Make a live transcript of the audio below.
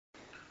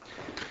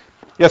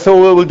Yeah,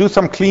 so we'll do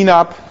some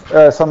cleanup,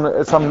 some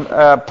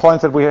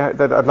points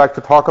that I'd like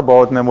to talk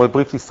about, and then we'll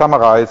briefly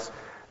summarize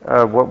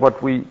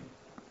what we,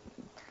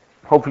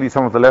 hopefully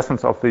some of the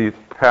lessons of the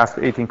past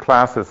 18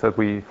 classes that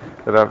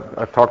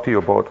I've talked to you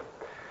about.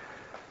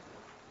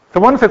 So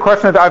one of the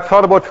questions that I've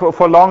thought about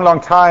for a long, long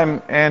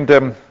time, and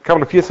a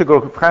couple of years ago,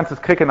 Francis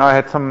Crick and I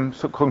had some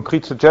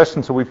concrete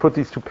suggestions, so we put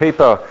these to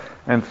paper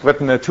and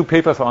written 2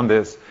 papers on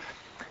this.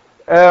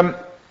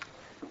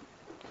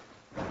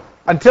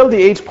 Until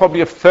the age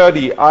probably of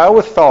 30, I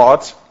always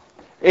thought,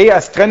 I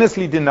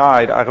strenuously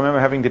denied, I remember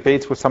having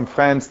debates with some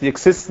friends, the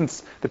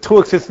true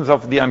existence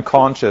of the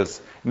unconscious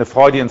in the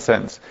Freudian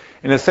sense,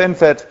 in the sense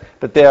that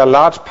there are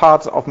large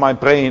parts of my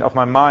brain, of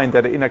my mind,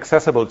 that are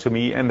inaccessible to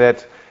me and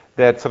that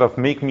sort of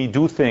make me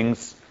do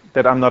things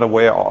that I'm not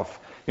aware of.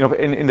 You know,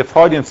 in the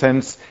Freudian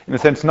sense, in a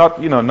sense,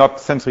 not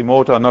sensory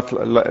motor,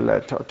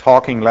 not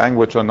talking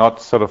language, or not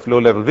sort of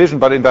low-level vision,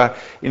 but in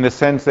the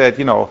sense that,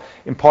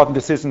 important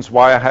decisions,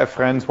 why I have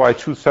friends, why I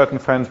choose certain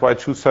friends, why I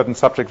choose certain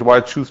subjects, why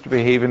I choose to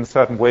behave in a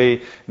certain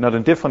way, not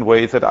in different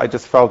ways, that I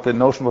just felt the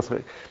notion was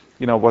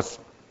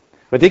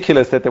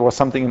ridiculous, that there was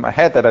something in my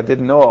head that I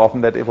didn't know of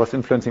and that it was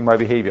influencing my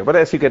behavior. But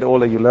as you get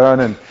older, you learn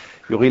and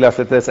you realize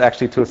that there's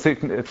actually, to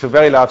a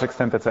very large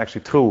extent, that's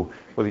actually true,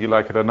 whether you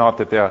like it or not,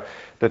 that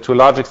to a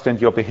large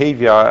extent your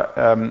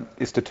behavior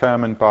is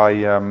determined by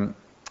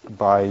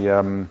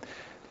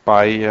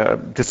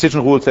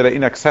decision rules that are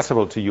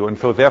inaccessible to you. And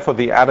so therefore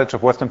the adage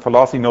of Western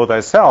philosophy, know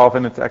thyself,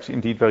 and it's actually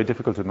indeed very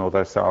difficult to know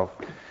thyself.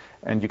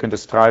 And you can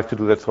just strive to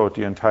do that throughout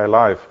your entire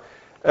life.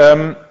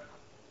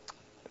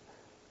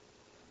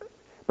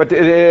 But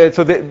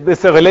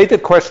there's a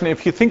related question.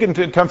 If you think in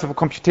terms of a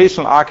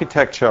computational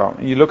architecture,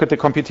 you look at the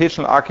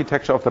computational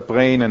architecture of the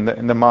brain and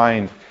the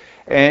mind,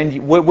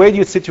 and where do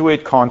you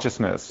situate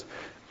consciousness?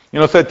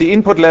 So at the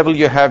input level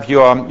you have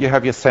your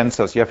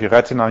sensors, you have your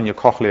retina and your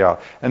cochlea,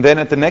 and then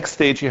at the next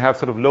stage you have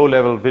sort of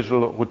low-level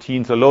visual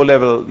routines or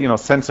low-level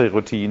sensory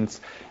routines,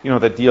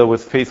 that deal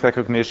with face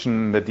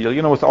recognition, that deal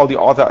with all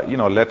the other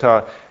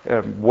letter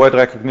word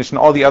recognition,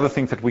 all the other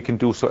things that we can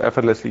do so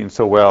effortlessly and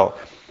so well.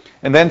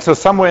 And then, so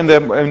somewhere in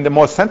the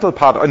more central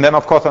part, and then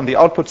of course on the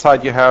output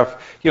side you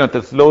have, at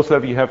the lowest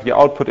level you have your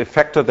output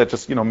effector that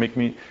just,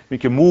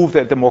 make you move.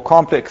 At the more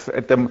complex,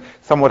 at the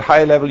somewhat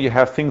higher level, you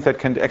have things that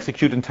can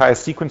execute entire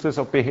sequences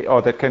of behavior,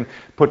 or that can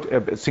put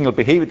a single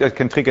behavior, that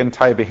can trigger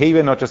entire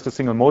behavior, not just a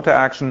single motor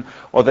action,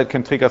 or that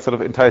can trigger sort of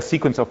entire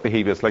sequence of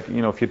behaviors, like,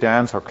 if you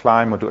dance or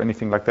climb or do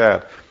anything like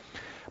that.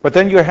 But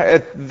then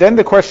then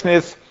the question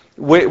is,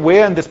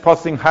 where in this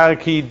processing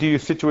hierarchy do you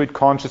situate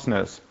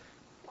consciousness?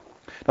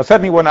 Now,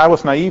 certainly when I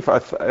was naive, I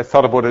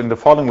thought about it in the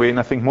following way, and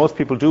I think most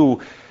people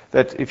do,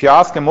 that if you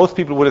ask them, most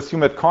people would assume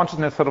that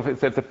consciousness sort of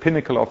is at the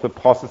pinnacle of the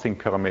processing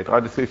pyramid,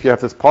 right? So if you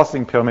have this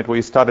processing pyramid where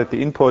you start at the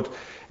input,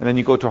 and then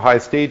you go to high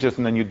stages,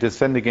 and then you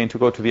descend again to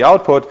go to the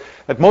output,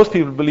 that most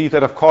people believe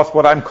that, of course,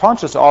 what I'm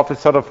conscious of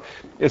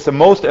is the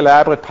most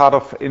elaborate part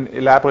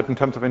elaborate in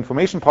terms of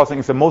information processing,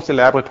 is the most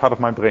elaborate part of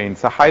my brain.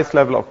 It's the highest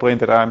level of brain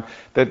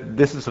that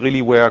this is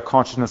really where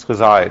consciousness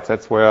resides.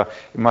 That's where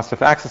it must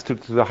have access to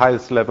the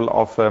highest level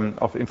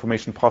of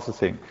information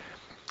processing.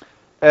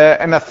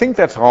 And I think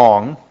that's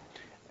wrong.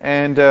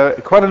 And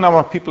quite a number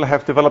of people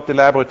have developed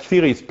elaborate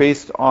theories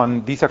based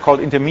on, these are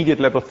called intermediate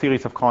level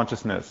theories of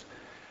consciousness.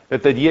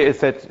 That the idea is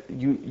that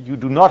you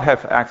do not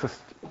have access,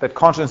 that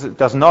consciousness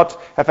does not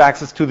have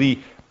access to the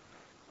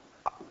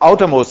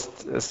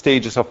outermost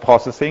stages of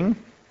processing.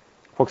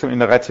 For example, in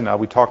the retina,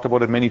 we talked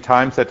about it many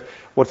times, that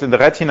what's in the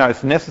retina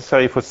is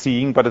necessary for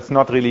seeing, but it's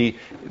not really,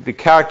 the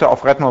character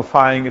of retinal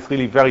firing is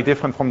really very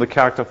different from the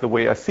character of the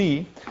way I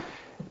see.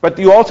 But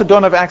you also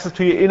don't have access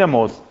to your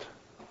innermost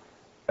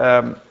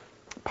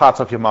parts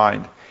of your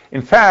mind.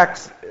 In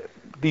fact,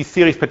 these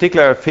theories,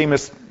 particularly a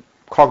famous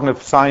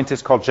cognitive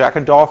scientist called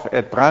Jackendorf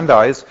at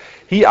Brandeis,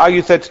 he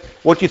argues that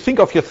what you think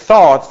of your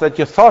thoughts, that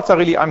your thoughts are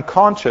really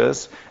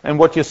unconscious, and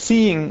what you're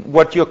seeing,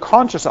 what you're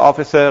conscious of,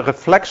 is a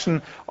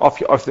reflection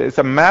is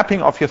a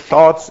mapping of your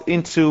thoughts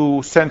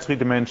into sensory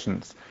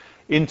dimensions,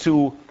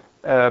 into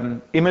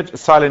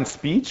silent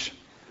speech,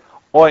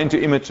 or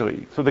into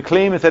imagery. So the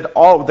claim is that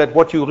that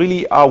what you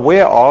really are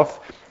aware of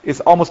is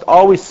almost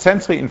always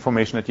sensory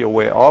information that you're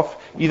aware of.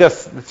 Either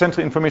the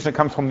sensory information that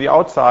comes from the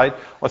outside,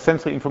 or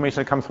sensory information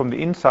that comes from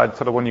the inside,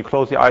 sort of when you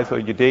close your eyes, or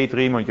you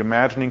daydream, or you're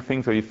imagining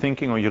things, or you're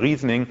thinking, or you're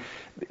reasoning.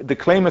 The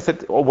claim is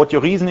that what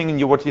you're reasoning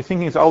and what you're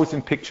thinking is always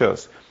in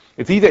pictures.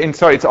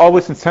 It's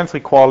always in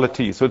sensory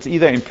quality. So it's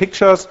either in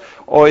pictures,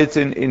 or it's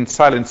in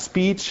silent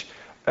speech,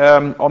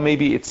 or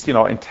maybe it's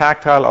in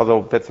tactile,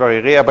 although that's very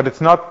rare. But it's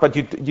not. But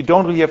you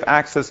don't really have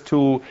access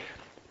to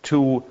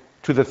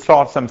the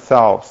thoughts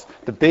themselves,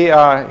 that they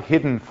are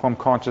hidden from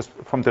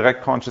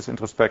direct conscious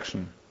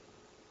introspection.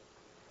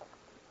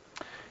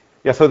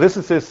 Yeah, so this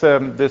is Ray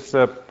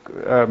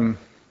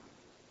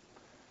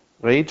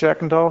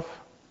Jackendorf?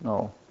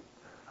 No.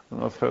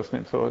 His first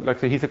name. So,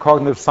 like, he's a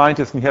cognitive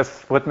scientist, and he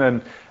has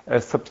written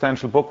a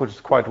substantial book, which is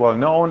quite well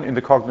known in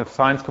the cognitive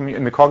science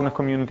in the cognitive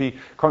community,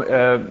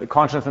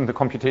 Consciousness in the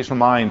Computational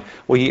Mind,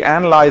 where he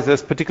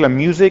analyzes particular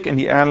music and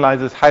he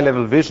analyzes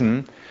high-level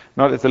vision,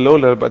 not at the low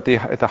level, but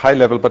at the high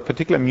level, but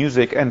particular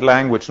music and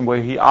language, and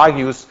where he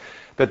argues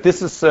that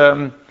this is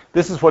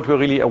what we're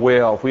really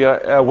aware of. We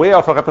are aware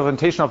of a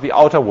representation of the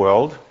outer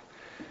world.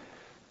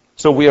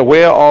 So we are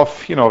aware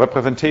of,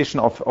 representation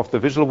of the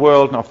visual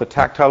world and of the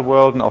tactile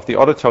world and of the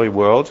auditory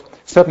world,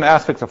 certain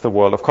aspects of the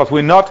world. Of course,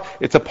 we're not,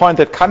 it's a point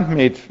that Kant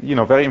made,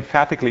 very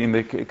emphatically in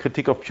the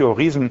Critique of Pure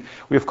Reason.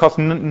 We're, of course,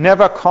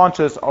 never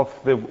conscious of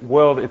the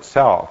world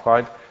itself,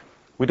 right?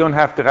 We don't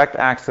have direct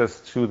access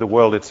to the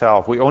world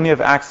itself. We only have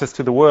access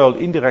to the world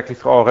indirectly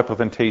through our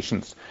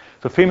representations.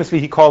 So famously,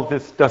 he called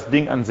this das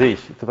Ding an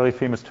sich. It's a very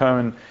famous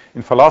term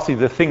in philosophy,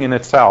 the thing in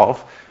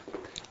itself,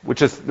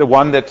 which is the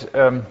one that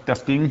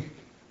das Ding.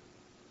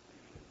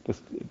 Das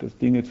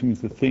Ding jetzt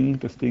means the thing,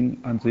 das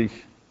Ding an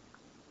sich.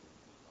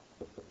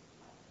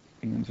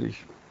 Ding an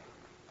sich.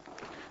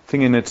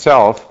 Thing in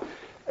itself.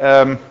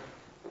 It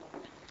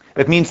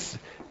means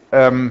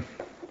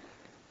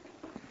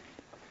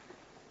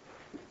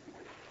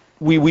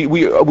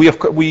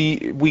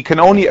we can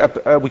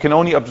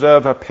only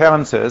observe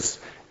appearances,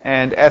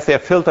 and as they are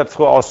filtered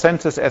through our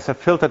senses, as they are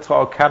filtered through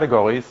our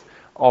categories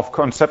of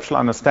conceptual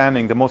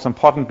understanding, the most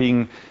important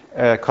being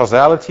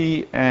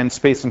causality and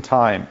space and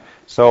time.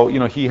 So,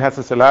 he has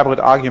this elaborate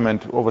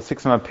argument over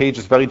 600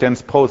 pages, very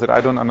dense prose that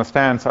I don't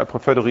understand, so I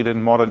prefer to read it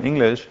in modern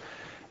English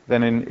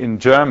than in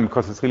German,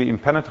 because it's really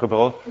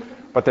impenetrable.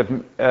 But that,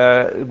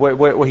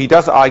 where he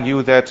does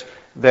argue that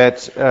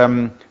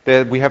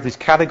we have these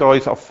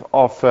categories of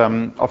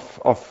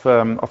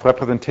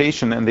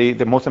representation, and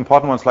the most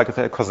important ones, like I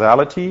said,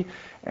 causality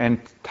and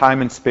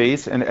time and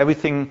space, and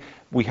everything.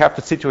 We have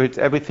to situate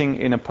everything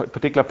in a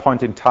particular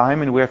point in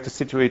time, and we have to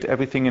situate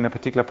everything in a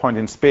particular point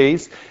in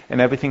space,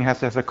 and everything has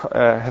to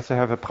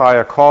have a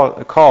prior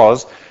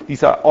cause.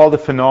 These are all the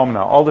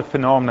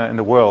phenomena in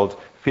the world.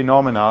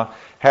 Phenomena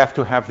have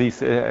to have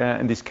these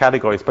in these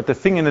categories. But the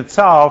thing in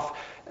itself,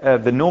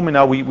 the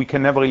noumena, we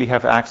can never really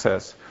have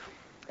access.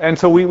 And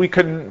so we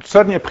can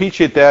certainly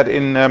appreciate that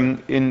in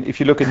if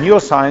you look at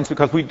neuroscience,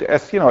 because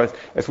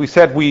as we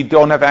said, we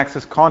don't have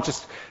access.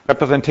 Conscious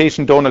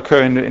representation don't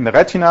occur in the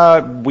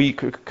retina.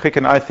 Crick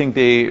and I think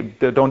they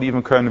don't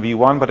even occur in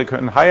V1, but occur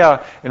in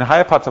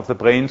higher parts of the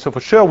brain. So for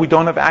sure, we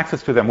don't have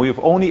access to them. We have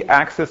only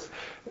access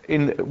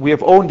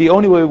the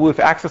only way we have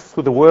access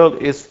to the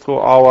world is through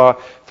our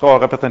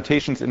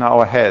representations in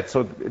our head.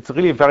 So it's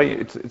really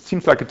it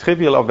seems like a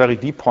trivial or very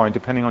deep point,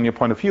 depending on your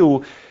point of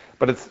view,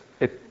 but it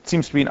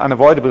seems to be an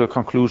unavoidable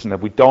conclusion that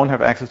we don't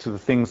have access to the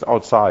things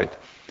outside.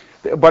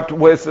 But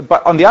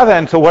on the other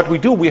hand, so what we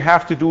do, we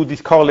have to do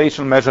these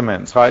correlation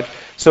measurements, right?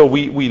 So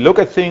we look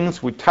at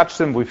things, we touch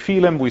them, we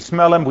feel them, we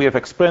smell them, we have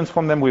experience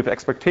from them, we have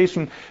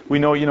expectation. We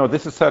know,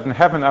 this is certain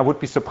heaven. I would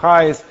be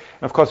surprised.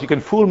 And of course, you can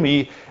fool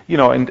me,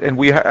 and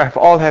we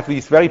all have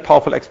these very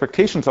powerful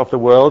expectations of the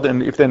world.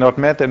 And if they're not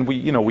met, then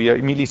we are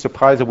immediately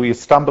surprised, or we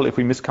stumble if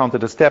we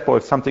miscounted a step, or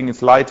if something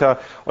is lighter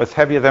or is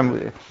heavier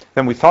than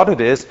we thought it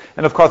is.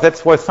 And of course,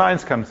 that's where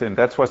science comes in.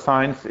 That's where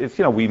science is.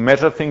 We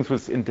measure things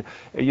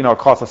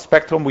across a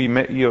spectrum.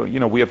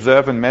 We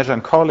observe and measure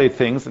and correlate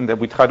things, and that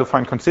we try to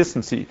find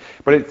consistency.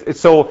 But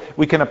it's so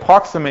we can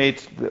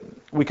approximate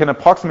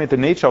the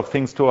nature of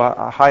things to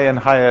a higher and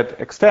higher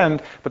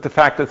extent. But the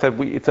fact is that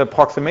it's an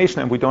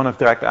approximation, and we don't have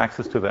direct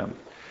access to them.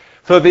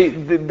 So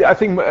I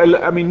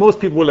think most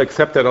people will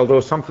accept that,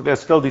 although there's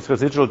still these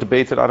residual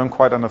debates that I don't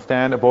quite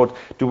understand about,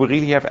 do we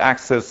really have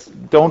access?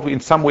 Don't we in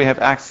some way have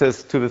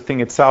access to the thing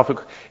itself?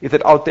 Is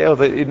it out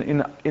there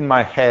in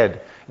my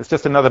head? It's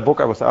just another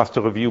book I was asked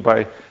to review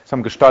by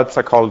some Gestalt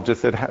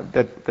psychologists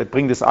that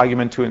bring this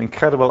argument to an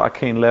incredible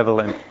arcane level,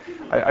 and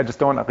I just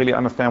don't really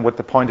understand what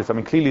the point is.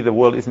 Clearly the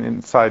world isn't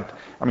inside,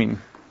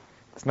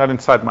 it's not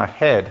inside my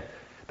head.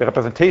 The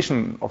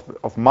representation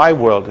of my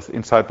world is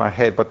inside my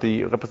head, but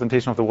the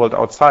representation of the world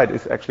outside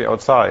is actually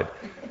outside.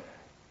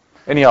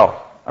 Anyhow,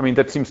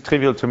 that seems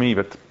trivial to me,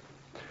 but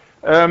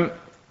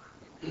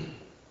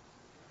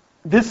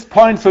this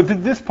point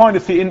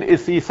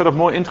is the sort of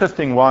more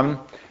interesting one.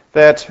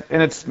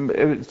 It's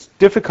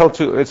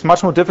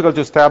much more difficult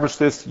to establish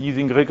this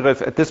using rigorous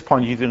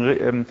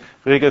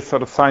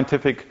sort of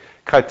scientific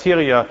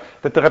criteria,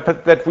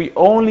 that we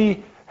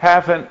only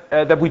have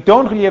that we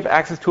don't really have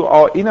access to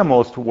our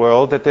innermost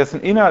world, that there's an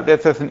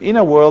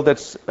inner world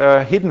that's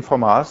hidden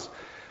from us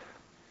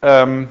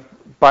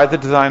by the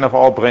design of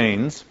our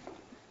brains.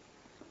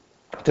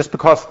 Just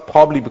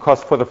probably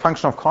because for the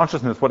function of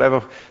consciousness,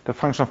 whatever the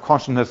function of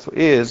consciousness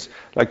is,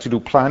 like to do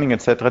planning,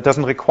 etc., it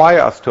doesn't require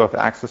us to have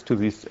access to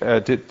these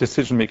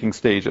decision-making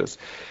stages.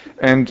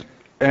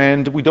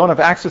 And we don't have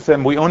access to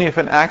them. We only have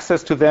an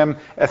access to them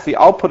as the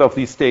output of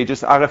these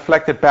stages are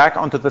reflected back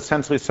onto the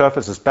sensory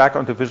surfaces, back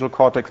onto visual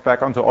cortex,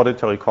 back onto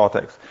auditory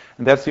cortex.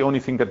 And that's the only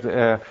thing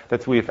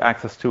that we have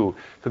access to.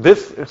 So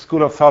this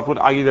school of thought would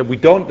argue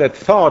that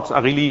thoughts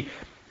are really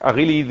are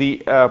really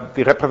the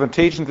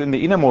representations in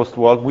the innermost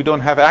world. We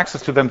don't have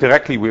access to them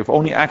directly. We have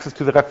only access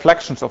to the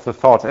reflections of the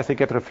thoughts as they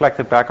get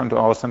reflected back onto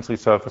our sensory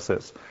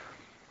surfaces.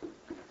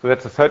 So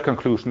that's the third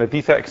conclusion, that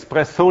these are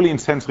expressed solely in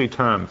sensory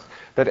terms.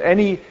 That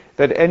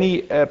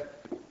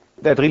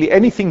really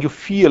anything you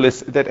feel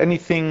is, that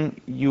anything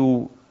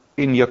you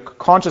in your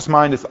conscious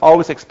mind is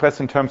always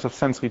expressed in terms of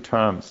sensory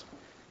terms,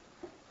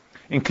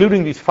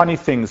 including these funny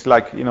things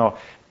like, there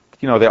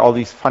are all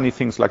these funny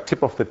things like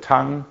tip of the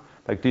tongue,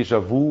 like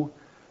déjà vu,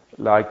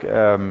 like,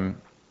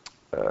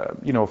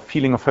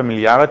 feeling of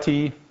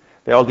familiarity.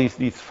 There are all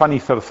these funny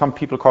sort of, some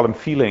people call them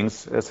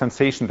feelings,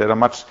 sensations that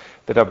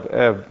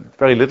are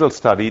very little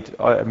studied,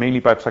 mainly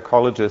by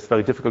psychologists.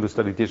 Very difficult to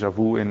study déjà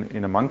vu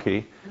in a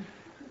monkey.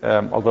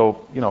 Although,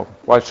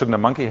 why shouldn't a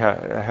monkey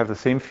have the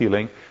same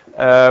feeling?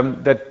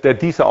 That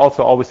these are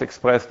also always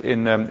expressed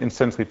in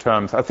sensory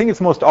terms. I think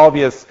it's most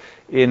obvious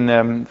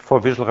for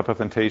visual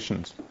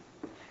representations.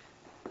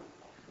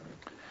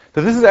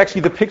 So this is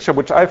actually the picture,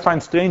 which I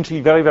find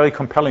strangely very, very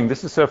compelling.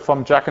 This is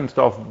from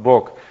Jackensdorf's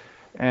book.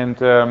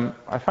 And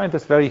I find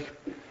this very,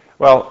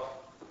 well,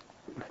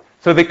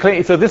 so they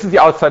claim, so this is the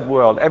outside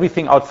world,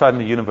 everything outside in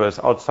the universe,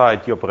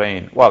 outside your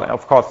brain. Well,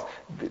 of course,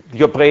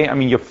 your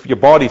brain, your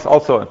body is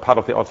also a part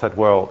of the outside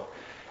world.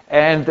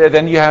 And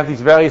then you have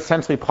these various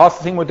sensory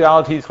processing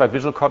modalities, right?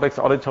 Visual cortex,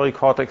 auditory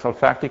cortex,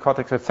 olfactory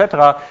cortex,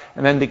 etc.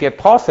 And then they get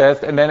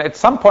processed, and then at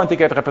some point they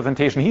get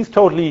representation. He's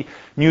totally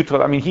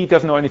neutral. He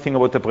doesn't know anything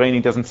about the brain. He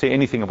doesn't say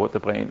anything about the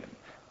brain.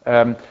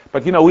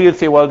 But we will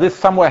say, well, this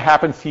somewhere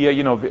happens here,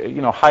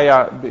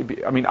 higher.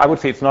 I would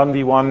say it's not in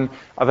V1.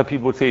 Other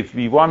people would say it's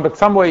V1. But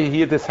somewhere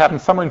here, this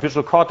happens. Somewhere in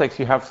visual cortex,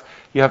 you have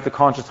the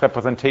conscious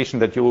representation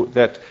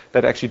that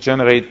actually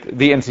generate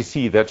the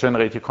NCC, that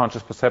generate your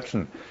conscious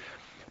perception.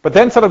 But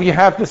then sort of you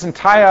have this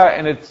entire,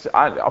 and it's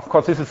of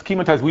course this is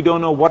schematized. We don't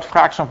know what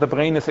fraction of the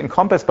brain is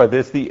encompassed by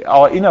this.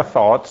 Our inner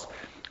thoughts,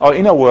 our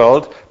inner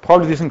world.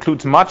 Probably this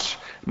includes much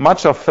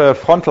of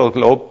frontal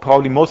lobe,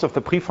 probably most of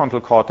the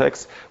prefrontal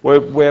cortex,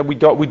 where we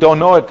don't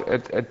know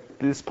at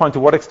this point to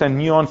what extent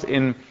neurons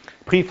in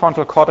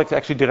prefrontal cortex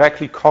actually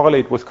directly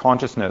correlate with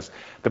consciousness.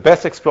 The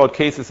best explored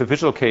case is a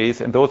visual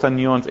case, and those are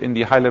neurons in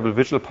the high-level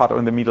visual part or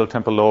in the medial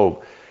temporal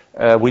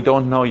lobe. We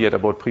don't know yet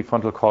about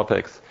prefrontal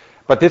cortex.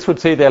 But this would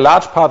say there are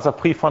large parts of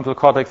prefrontal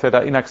cortex that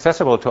are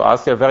inaccessible to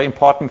us. They're very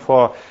important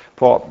for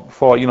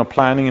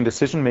planning and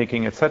decision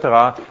making,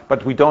 etc.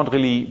 But we're not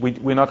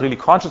really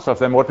conscious of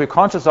them. What we're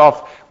conscious of,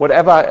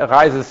 whatever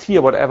arises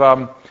here,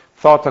 whatever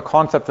thoughts or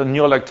concepts and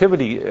neural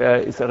activity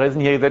is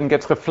arising here, then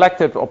gets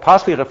reflected or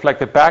partially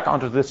reflected back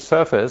onto this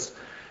surface,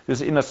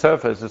 this inner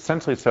surface, the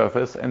sensory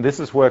surface, and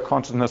this is where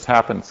consciousness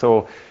happens.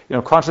 So,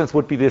 consciousness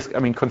would be this.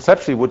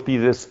 Conceptually would be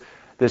this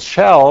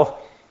shell.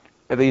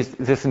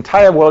 This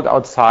entire world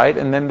outside,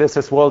 and then there's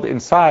this world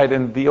inside,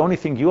 and the only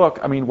thing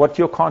what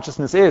your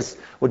consciousness is,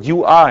 what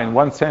you are in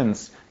one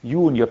sense,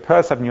 you and your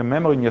person, your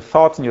memory, and your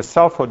thoughts, and your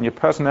selfhood, and your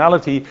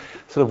personality,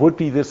 sort of would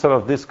be this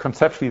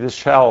conceptually, this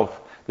shell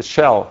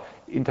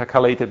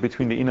intercalated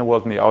between the inner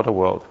world and the outer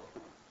world.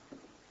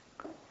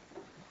 I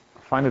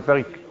find it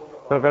very,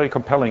 very, very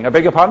compelling. I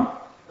beg your pardon? Does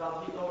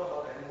he talk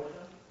about emotion?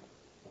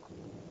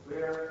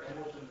 Where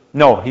emotion?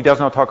 No, he does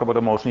not talk about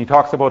emotion. He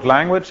talks about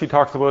language, he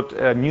talks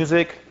about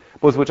music,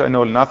 both which I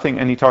know nothing,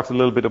 and he talks a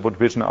little bit about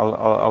vision.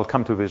 I'll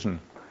come to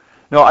vision.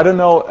 No, I don't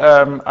know.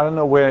 I don't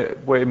know where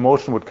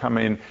emotion would come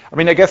in.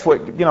 I guess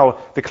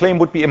the claim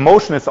would be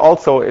emotion is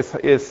also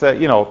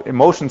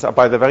emotions are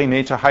by their very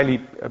nature highly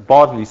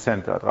bodily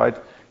centered, right?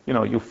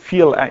 You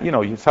feel,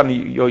 you suddenly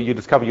you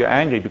discover you're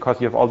angry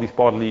because you have all these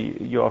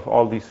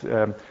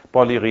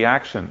bodily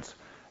reactions.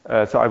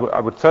 So I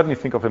would certainly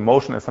think of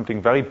emotion as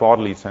something very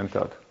bodily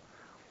centered.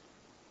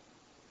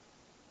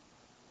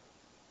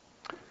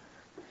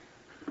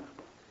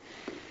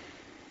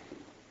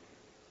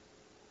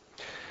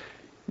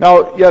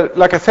 Now,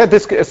 like I said,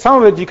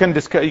 some of it you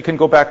can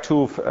go back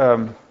to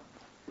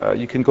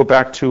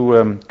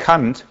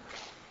Kant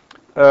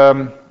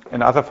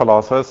and other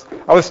philosophers.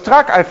 I was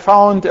struck.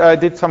 I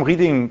did some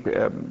reading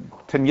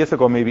 10 years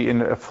ago, maybe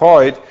in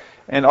Freud,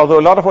 and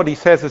although a lot of what he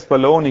says is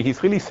baloney,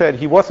 he's really said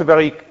he was a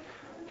very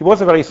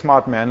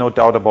smart man, no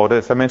doubt about it.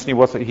 As I mentioned,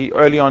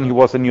 early on he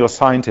was a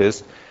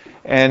neuroscientist.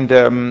 And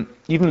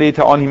even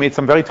later on, he made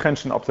some very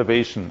trenchant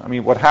observation.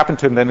 What happened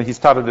to him then, he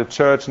started a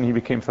church and he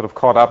became sort of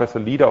caught up as a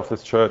leader of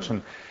this church.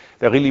 And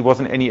there really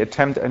wasn't any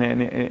attempt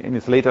in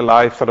his later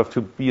life sort of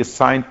to be a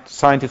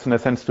scientist in a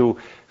sense to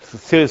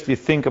seriously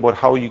think about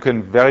how you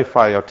can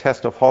verify or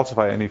test or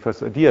falsify any of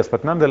his ideas.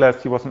 But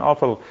nonetheless, he was an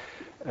awful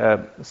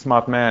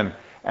smart man.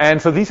 And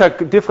so these are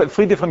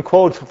three different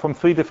quotes from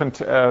three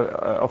different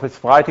of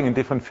his writing in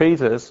different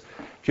phases.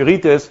 If you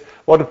read this,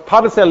 what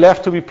part is there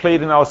left to be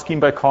played in our scheme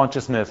by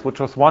consciousness, which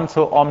was once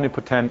so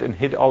omnipotent and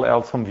hid all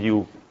else from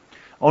view?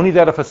 Only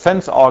that of a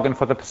sense organ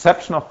for the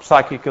perception of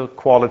psychical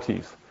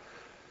qualities.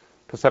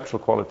 Perceptual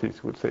qualities,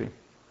 you would say.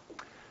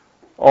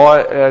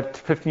 Or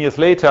 15 years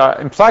later,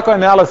 in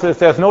psychoanalysis,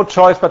 there's no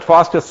choice but for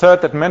us to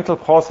assert that mental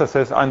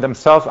processes are in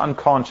themselves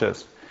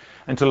unconscious.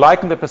 and to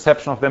liken the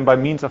perception of them by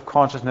means of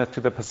consciousness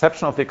to the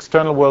perception of the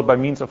external world by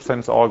means of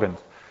sense organs.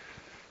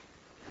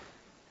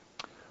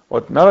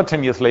 Or another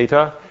 10 years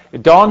later,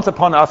 it dawns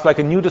upon us like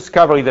a new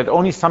discovery that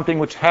only something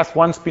which has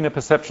once been a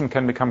perception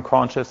can become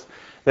conscious,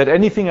 that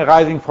anything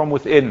arising from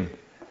within,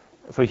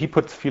 so he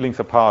puts feelings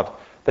apart,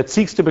 that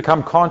seeks to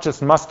become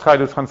conscious must try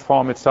to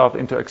transform itself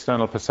into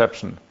external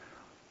perception.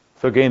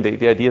 So again,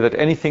 the idea that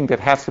anything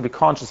that has to be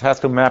conscious has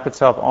to map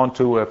itself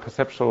onto a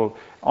perceptual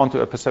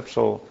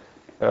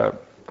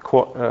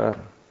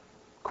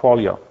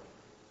qualia.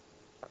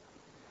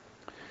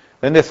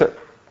 Then there's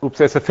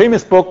a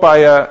famous book by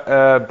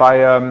a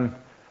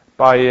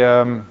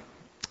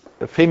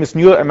famous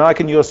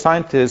American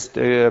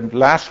neuroscientist,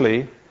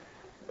 Lashley,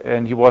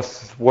 and he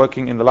was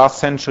working in the last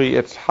century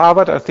at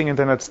Harvard, I think, and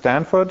then at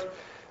Stanford,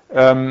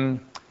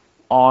 on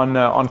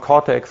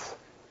cortex.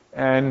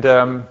 And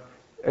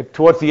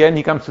towards the end,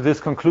 he comes to this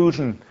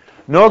conclusion: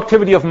 no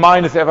activity of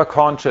mind is ever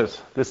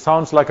conscious. This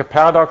sounds like a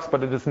paradox,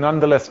 but it is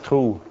nonetheless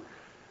true.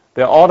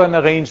 There are order and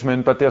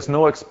arrangement, but there's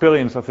no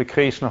experience of the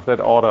creation of that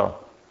order.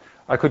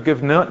 I could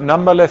give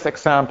numberless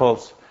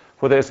examples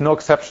where there is no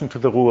exception to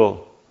the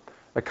rule.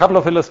 A couple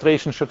of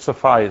illustrations should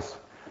suffice.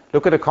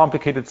 Look at a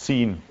complicated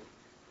scene.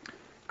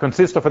 It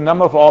consists of a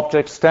number of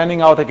objects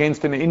standing out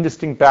against an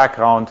indistinct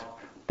background: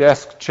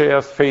 desks,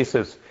 chairs,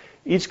 faces.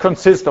 Each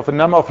consists of a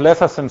number of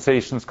lesser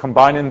sensations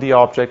combined in the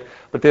object,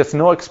 but there's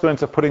no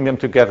experience of putting them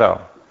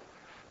together.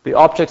 The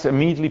objects are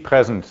immediately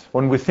present.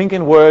 When we think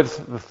in words,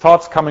 the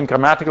thoughts come in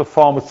grammatical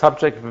form with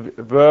subject,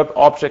 verb,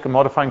 object, and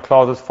modifying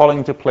clauses falling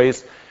into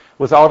place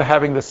without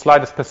having the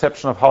slightest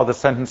perception of how the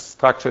sentence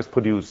structure is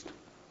produced.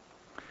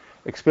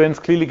 Experience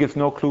clearly gives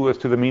no clue as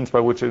to the means by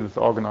which it is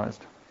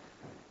organized.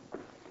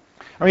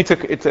 I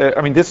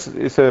mean, this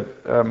is a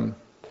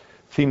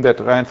theme that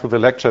ran through the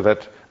lecture,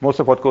 that most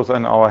of what goes on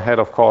in our head,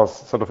 of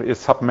course, sort of is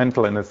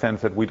submental in the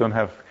sense that we don't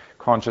have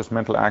conscious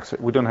mental access.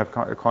 We don't have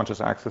conscious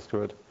access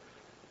to it.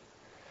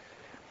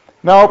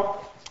 Now,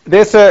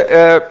 there's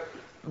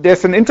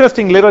an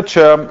interesting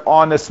literature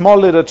a small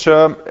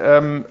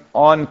literature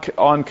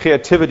on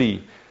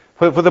creativity.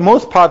 For the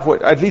most part,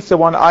 at least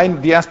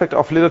the aspect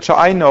of literature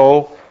I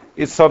know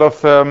is sort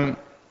of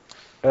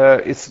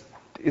is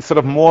sort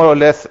of more or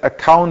less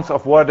accounts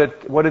of what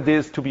it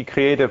is to be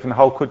creative and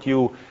how could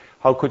you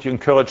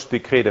encourage the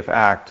creative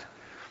act,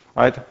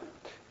 right?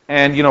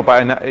 And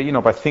by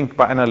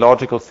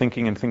analogical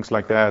thinking and things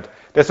like that.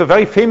 There's a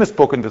very famous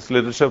book in this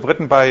literature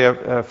written by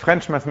a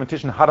French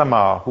mathematician,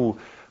 Hadamard, who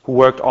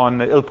worked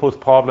on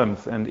ill-posed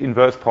problems and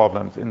inverse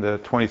problems in the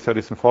 20s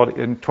and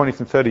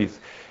 30s.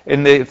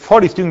 In the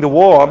 40s, during the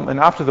war and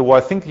after the war,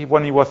 I think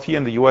when he was here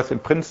in the US in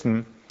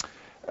Princeton,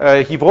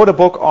 he wrote a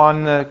book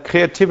on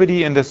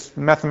creativity in this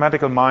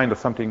mathematical mind or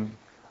something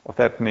of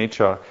that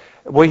nature,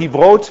 where he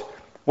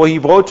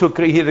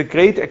had a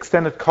great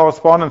extended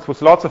correspondence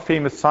with lots of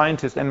famous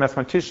scientists and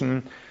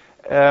mathematicians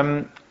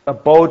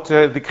about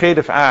the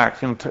creative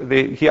act.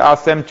 He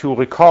asked them to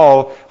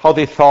recall how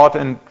they thought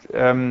and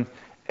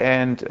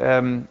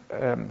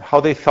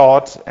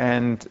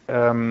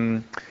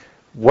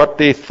what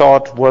they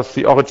thought was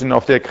the origin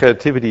of their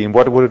creativity and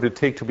what would it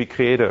take to be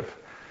creative.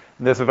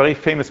 And there's a very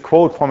famous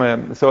quote from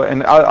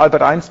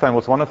Albert Einstein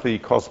was one of the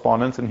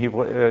correspondents, and he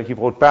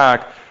wrote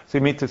back. So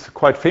he made this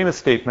quite famous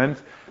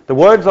statement. The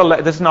words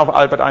are, this is now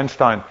Albert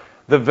Einstein,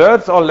 the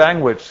words or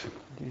language,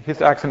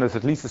 his accent is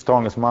at least as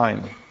strong as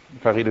mine,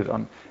 if I read it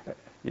on,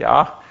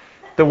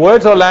 the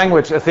words or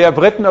language, as they are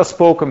written or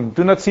spoken,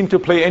 do not seem to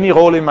play any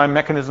role in my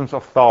mechanisms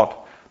of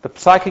thought. The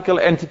psychical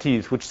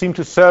entities which seem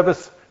to serve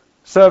as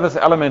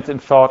elements in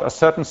thought are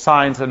certain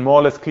signs and more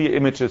or less clear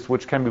images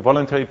which can be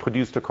voluntarily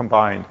produced or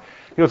combined.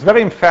 He was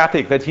very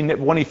emphatic that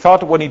when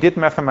he did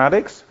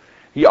mathematics,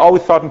 he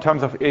always thought in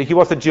terms of, he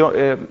was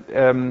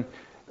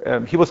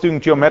doing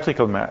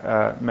geometrical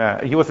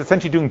he was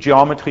essentially doing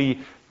geometry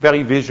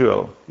very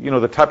visual.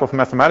 The type of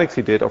mathematics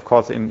he did, of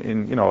course,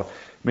 in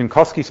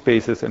Minkowski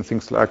spaces and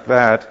things like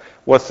that,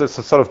 was a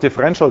sort of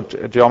differential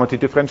geometry,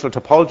 differential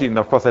topology, and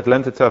of course that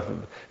lends itself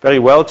very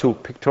well to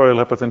pictorial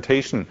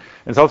representation. And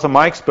it's also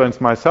my experience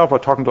myself, or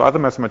talking to other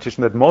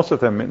mathematicians, that most of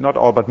them, not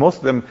all, but most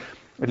of them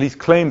at least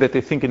claim that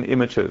they think in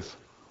images.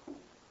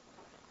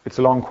 It's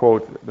a long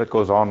quote that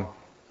goes on.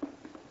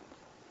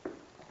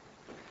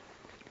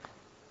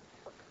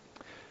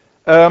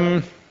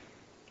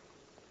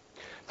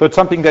 So it's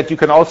something that you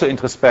can also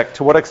introspect.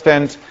 To what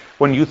extent,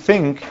 when you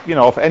think,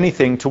 of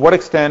anything, to what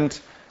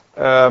extent,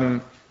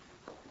 and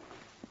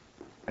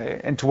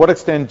to what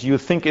extent do you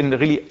think in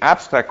really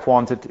abstract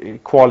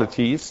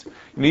qualities?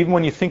 And even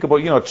when you think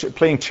about,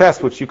 playing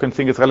chess, which you can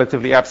think is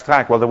relatively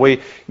abstract. Well, the way,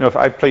 if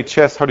I play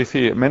chess, how do you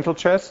see mental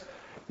chess?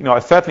 I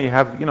certainly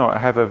have, I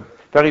have a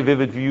very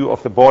vivid view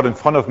of the board in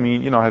front of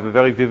me. I have a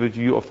very vivid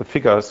view of the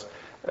figures.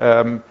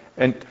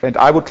 And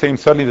I would claim,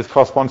 certainly this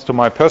corresponds to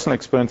my personal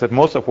experience, that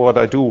most of what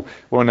I do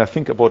when I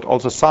think about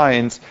also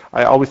science,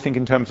 I always think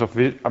in terms of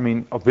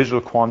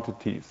visual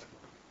quantities.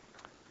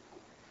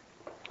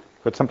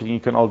 That's something you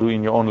can all do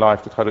in your own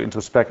life to try to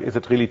introspect. Is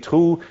it really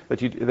true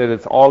that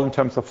it's all in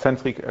terms of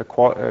sensory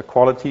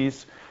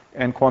qualities?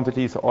 and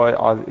quantities,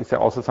 or is there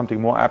also something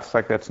more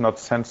abstract that's not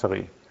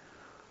sensory?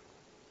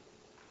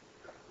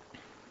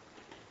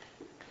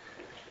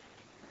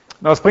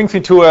 Now this brings me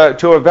to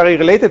a very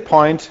related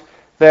point,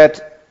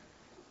 that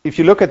if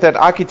you look at that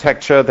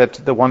architecture, that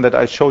the one that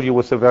I showed you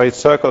with the various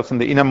circles in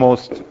the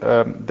innermost,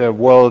 the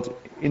world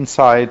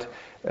inside,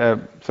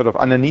 sort of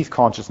underneath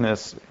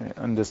consciousness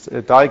in this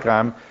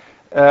diagram,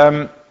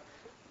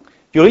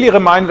 you're really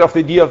reminded of the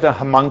idea of the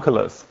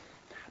homunculus.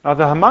 Now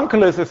the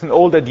homunculus is an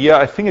old idea.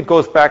 I think it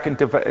goes back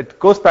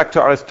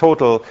to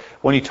Aristotle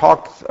when he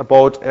talks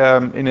about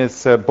in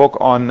his book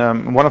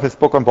on one of his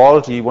book on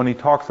biology, when he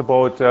talks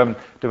about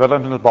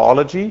developmental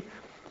biology.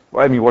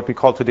 I mean, what we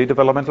call today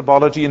developmental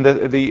biology. And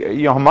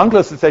the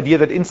homunculus is the idea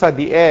that inside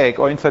the egg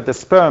or inside the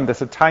sperm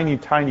there's a tiny,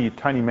 tiny,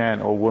 tiny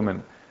man or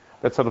woman.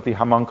 That's sort of the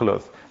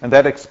homunculus, and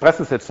that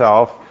expresses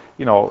itself,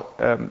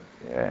 and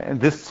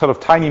this sort of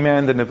tiny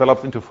man then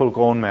develops into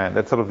full-grown man.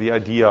 That's sort of the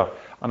idea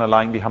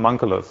underlying the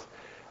homunculus.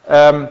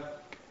 Now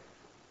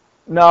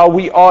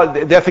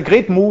there's a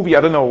great movie,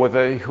 I don't know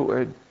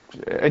whether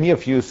any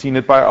of you have seen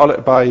it,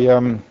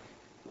 by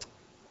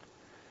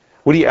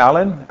Woody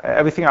Allen,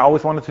 Everything I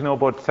Always Wanted to Know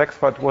About Sex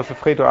But Was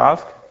Afraid to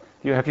Ask.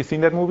 Have you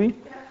seen that movie?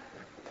 Yeah.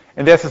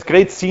 And there's this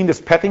great scene,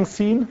 this petting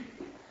scene,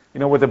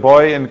 where the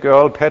boy and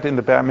girl make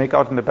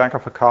out in the back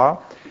of a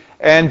car.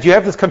 And you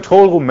have this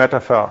control room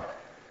metaphor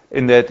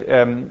in that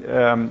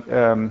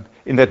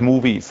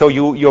movie. So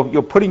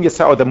you're putting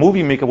yourself, or the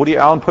movie maker Woody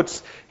Allen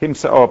puts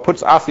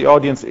us, the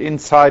audience,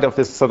 inside of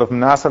this sort of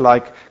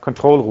NASA-like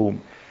control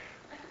room,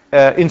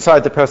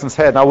 inside the person's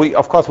head. Now we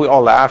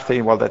all laugh,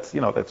 saying, well, that's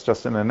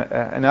just an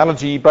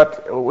analogy.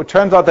 But it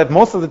turns out that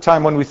most of the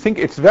time when we think,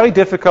 it's very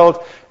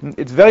difficult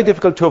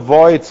to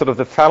avoid sort of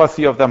the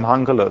fallacy of the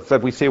homunculus.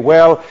 That we say,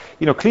 well,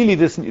 clearly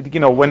this,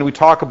 when we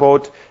talk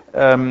about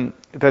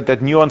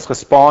that neurons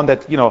respond,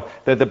 that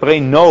the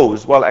brain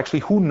knows. Well, actually,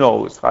 who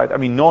knows, right? I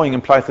mean, knowing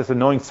implies there's a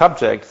knowing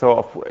subject.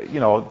 So,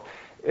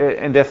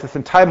 and there's this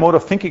entire mode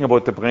of thinking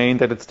about the brain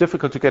that it's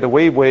difficult to get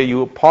away where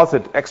you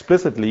posit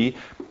explicitly.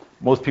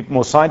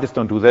 Most scientists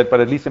don't do that,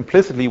 but at least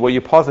implicitly, where you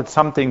posit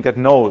something that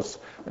knows,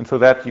 and so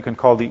that you can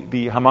call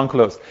the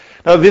homunculus.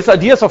 Now, this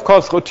idea is, of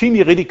course,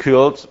 routinely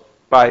ridiculed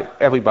by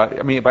everybody.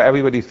 I mean, by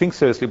everybody who thinks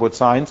seriously about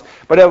science.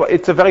 But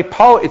it's very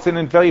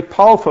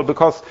powerful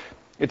because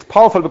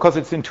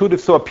it's intuitive,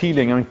 so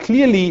appealing. I mean,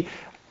 clearly,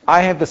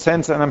 I have the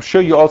sense, and I'm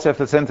sure you also have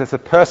the sense, there's a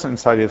person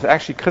inside you. There's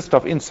actually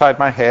Christof inside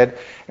my head,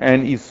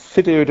 and he's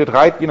situated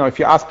right, if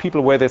you ask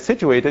people where they're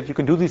situated, you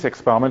can do these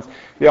experiments.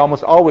 They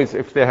almost always,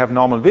 if they have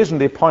normal vision,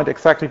 they point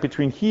exactly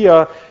between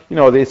here,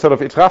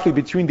 it's roughly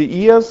between the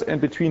ears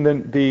and between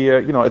at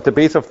the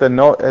base of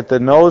at the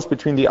nose,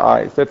 between the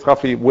eyes. That's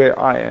roughly where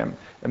I am.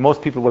 And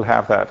most people will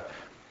have that.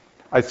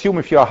 I assume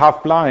if you are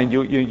half blind,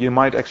 you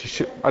might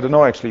actually, I don't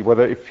know actually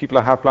whether if people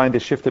are half blind, they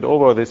shift it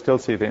over or they still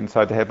see the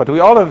inside the head. But we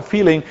all have a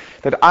feeling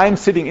that I'm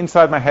sitting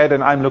inside my head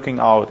and I'm looking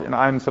out and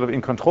I'm sort of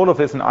in control of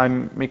this and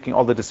I'm making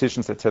all the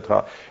decisions,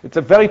 etc. It's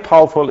a very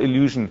powerful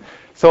illusion.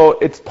 So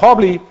it's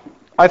probably,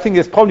 I think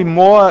there's probably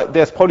more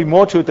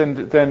to it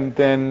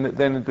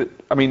than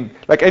I mean,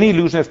 like any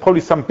illusion, there's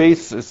probably some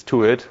basis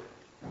to it.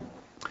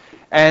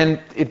 And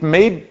it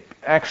may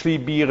actually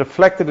be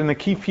reflected in a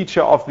key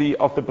feature of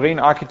the brain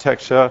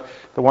architecture,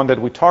 the one that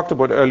we talked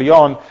about early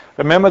on.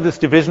 Remember this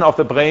division of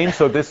the brain.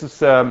 So this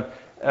is a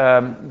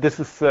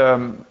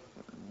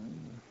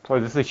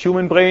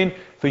human brain.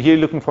 So here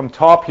looking from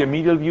top, here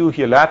medial view,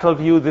 here lateral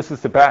view. This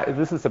is the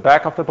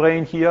back of the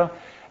brain here,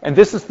 and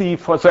this is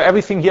so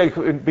everything here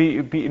could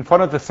be in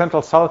front of the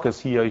central sulcus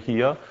here,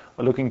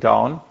 or looking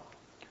down.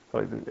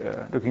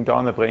 Looking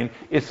down the brain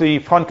is the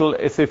frontal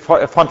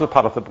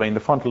part of the brain, the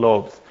frontal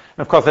lobes.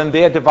 And of course, then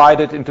they are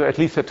divided into at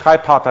least a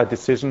tripartite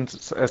decision,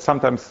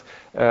 sometimes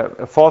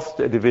a fourth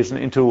division,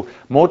 into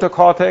motor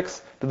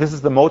cortex. This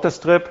is the motor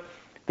strip.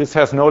 This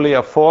has no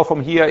layer 4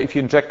 from here. If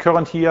you inject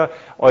current here,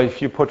 or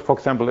if you put, for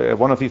example,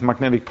 one of these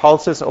magnetic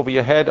pulses over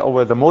your head,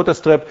 over the motor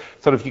strip,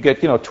 sort of you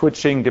get,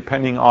 twitching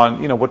depending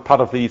on, what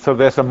part of so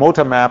there's a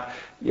motor map.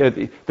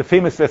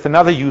 There's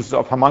another use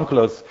of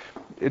homunculus.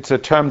 It's a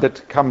term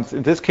that comes,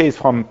 in this case,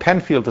 from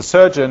Penfield, the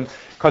surgeon,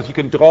 because you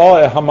can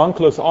draw a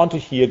homunculus onto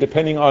here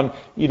depending on,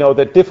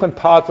 that different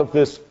parts of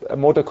this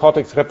motor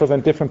cortex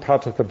represent different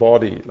parts of the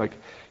body, like,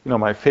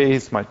 my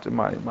face, my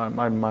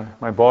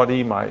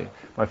body, my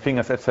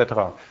fingers,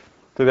 etc.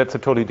 So that's a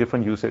totally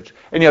different usage.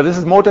 And this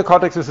is motor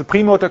cortex, this is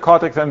premotor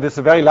cortex, and this is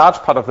a very large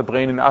part of the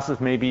brain. In us, it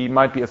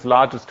might be as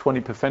large as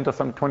 20% or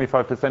some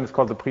 25%. It's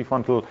called the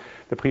prefrontal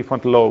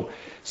lobe.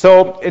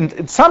 So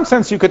in some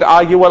sense, you could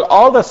argue, well,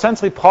 all the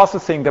sensory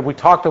processing that we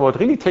talked about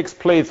really takes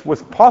place,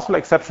 with possible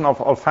exception of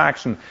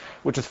olfaction,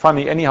 which is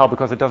funny anyhow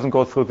because it doesn't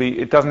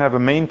have a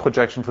main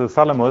projection through the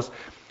thalamus.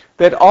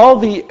 That all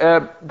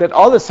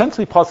the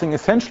sensory processing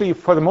essentially,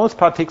 for the most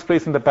part, takes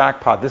place in the back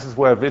part. This is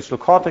where visual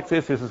cortex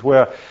is. This is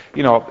where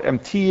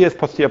MT is,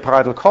 posterior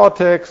parietal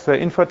cortex, the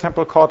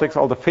infratemporal cortex,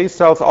 all the face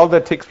cells. All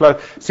that takes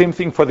place. Same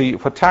thing for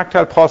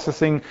tactile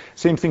processing.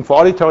 Same thing for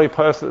auditory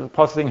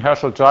processing.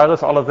 Herschel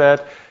gyrus, all of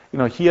that.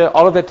 here,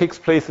 all of that takes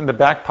place in the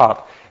back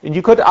part. And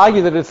you could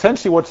argue that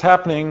essentially what's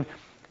happening,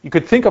 you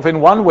could think of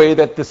in one way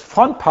that this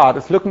front part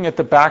is looking at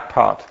the back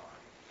part.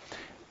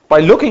 By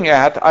looking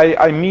at,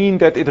 I mean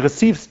that it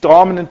receives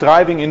dominant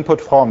driving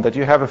input from, that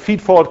you have a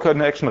feed-forward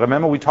connection.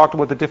 Remember, we talked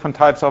about the different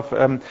types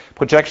of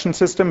projection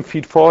system,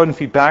 feed-forward and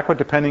feed-backward,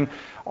 depending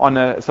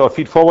on so a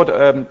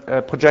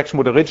feed-forward projection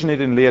would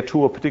originate in layer 2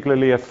 or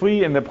particularly layer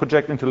 3 and then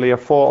project into layer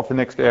 4 of the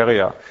next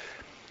area.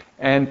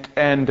 And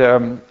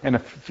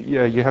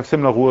you have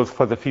similar rules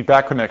for the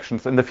feedback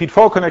connections. And the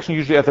feed-forward connection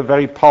usually are the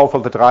very powerful,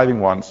 the driving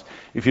ones.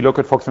 If you look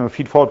at, for example, a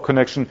feed-forward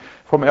connection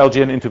from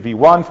LGN into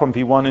V1, from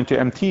V1 into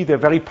MT, they're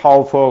very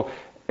powerful.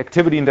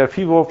 Activity in that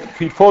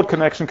feed-forward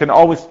connection can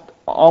almost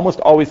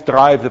always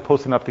drive the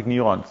postsynaptic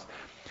neurons.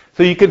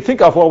 So you can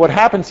think of, well, what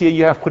happens here,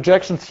 you have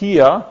projections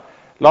here,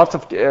 lots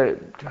of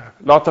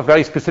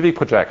very specific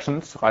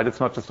projections, right? It's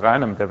not just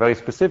random, they're very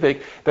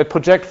specific, that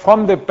project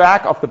from the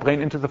back of the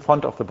brain into the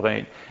front of the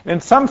brain. And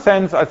in some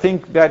sense, I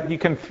think that you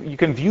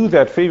can view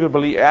that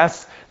favorably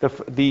as there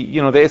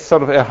is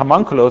sort of a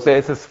homunculus, there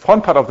is this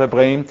front part of the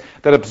brain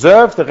that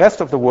observes the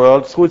rest of the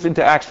world through its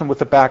interaction with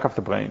the back of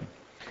the brain.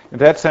 In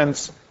that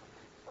sense,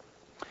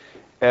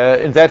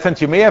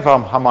 you may have a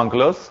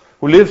homunculus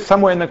who lives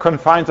somewhere in the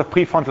confines of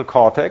prefrontal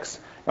cortex.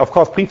 Of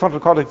course,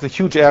 prefrontal cortex is a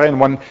huge area and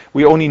one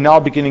we're only now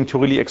beginning to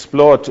really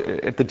explore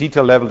at the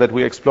detail level that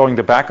we're exploring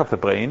the back of the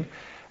brain.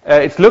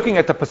 It's looking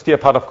at the posterior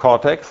part of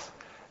cortex.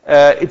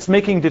 It's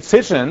making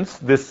decisions,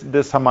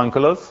 this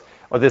homunculus,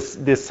 or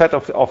this set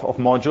of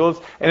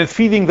modules, and it's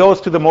feeding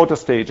those to the motor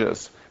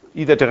stages,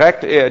 either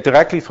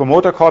directly through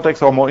motor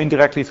cortex or more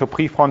indirectly through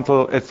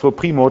through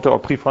premotor or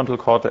prefrontal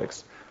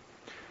cortex.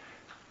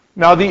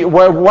 Now,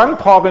 one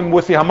problem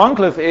with the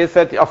homunculus is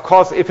that, of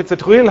course, if it's a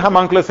real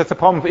homunculus, that's a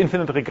problem of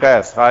infinite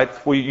regress, right?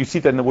 You see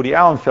that in the Woody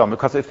Allen film,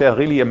 because if there's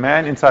really a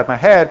man inside my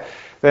head,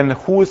 then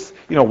who's,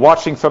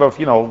 watching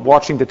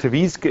the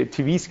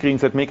TV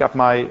screens that make up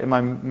my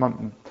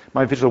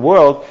visual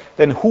world,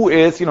 then who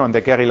is, in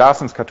the Gary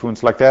Larson's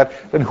cartoons like that,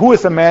 then who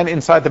is the man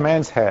inside the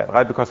man's head,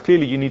 right? Because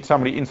clearly you need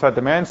somebody inside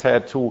the man's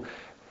head to,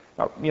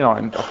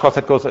 and of course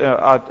that goes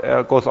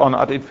on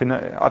ad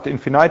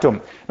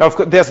infinitum. Now, of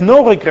course, there's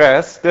no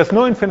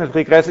infinite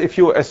regress if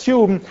you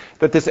assume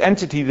that this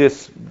entity,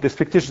 this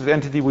fictitious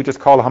entity we just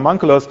call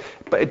homunculus,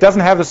 but it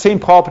doesn't have the same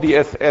property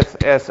as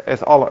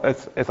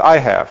I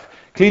have.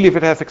 Clearly, if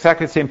it has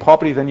exactly the same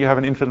property, then you have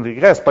an infinite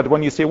regress. But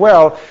when you say,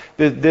 well,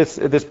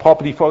 this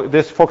property, for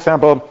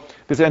example,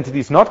 this entity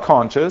is not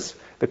conscious.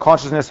 The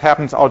consciousness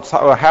happens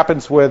outside, or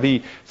happens where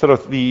the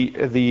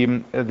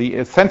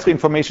sensory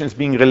information is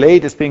being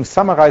relayed, is being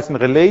summarized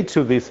and relayed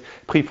to this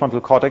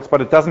prefrontal cortex,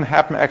 but it doesn't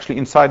happen actually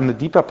inside in the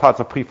deeper parts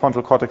of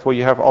prefrontal cortex where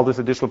you have all this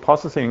additional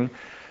processing.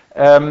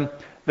 Then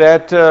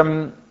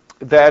you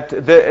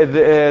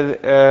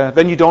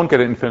don't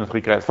get an infinite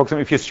regress. For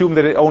example, if you assume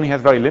that it only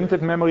has very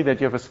limited memory, that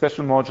you have a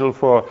special module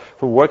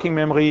for working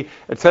memory,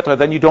 etc.,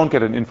 then you don't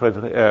get an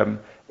infinite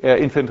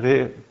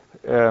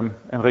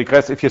and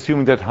regress if you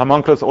assume that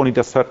homunculus only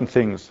does certain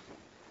things.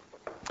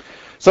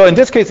 So in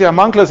this case, the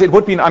homunculus, it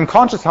would be an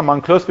unconscious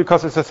homunculus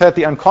because, as I said,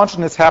 the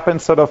unconsciousness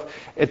happens sort of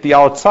at the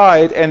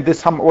outside, and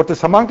what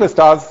this homunculus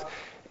does,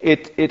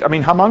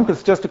 homunculus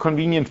is just a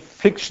convenient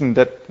fiction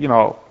that,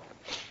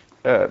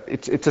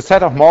 it's a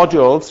set of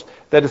modules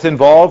that is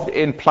involved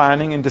in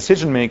planning and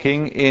decision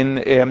making, in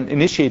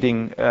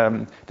initiating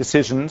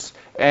decisions,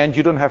 and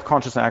you don't have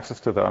conscious access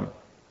to them.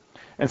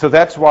 And so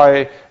that's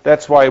why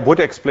it would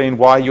explain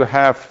why you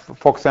have,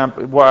 for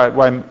example,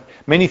 why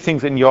many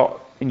things in your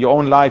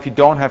own life you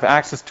don't have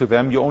access to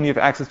them. You only have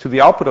access to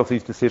the output of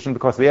these decisions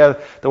because they are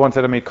the ones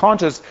that are made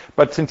conscious.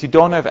 But since you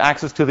don't have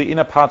access to the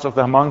inner parts of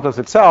the homunculus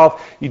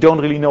itself, you don't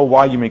really know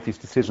why you make these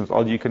decisions.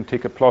 Although you can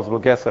take a plausible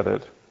guess at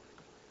it.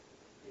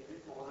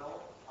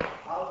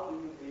 How do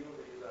you deal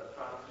with the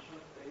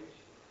transition stage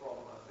from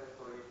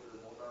sensory to the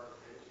motor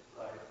stage,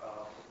 like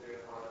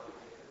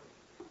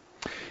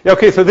Yeah,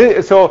 okay,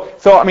 this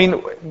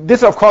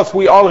of course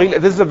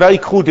this is a very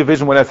crude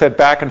division when I said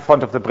back and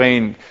front of the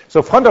brain.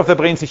 So front of the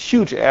brain is a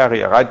huge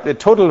area, right? The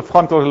total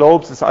frontal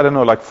lobes is, I don't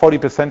know, like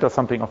 40% or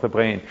something of the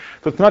brain.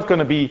 So it's not going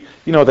to be,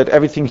 that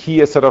everything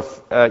here is sort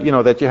of,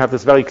 that you have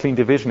this very clean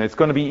division. It's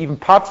going to be even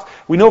parts,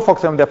 we know, for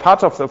example, there are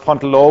parts of the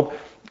frontal lobe,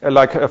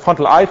 like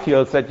frontal eye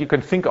fields that you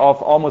can think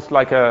of almost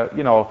like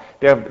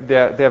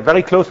they're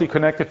very closely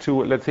connected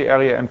to, let's say,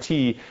 area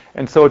MT.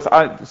 And so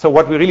so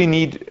what we really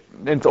need,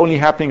 and it's only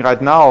happening right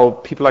now,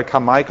 people like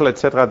Carmichael,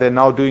 etc., they're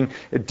now doing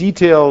a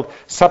detailed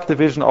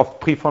subdivision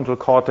of prefrontal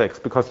cortex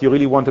because you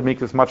really want to make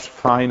this much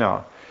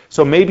finer.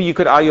 So maybe you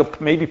could argue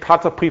maybe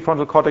parts of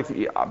prefrontal cortex,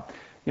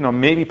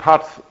 maybe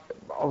parts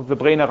of the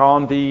brain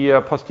around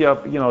the posterior,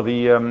 the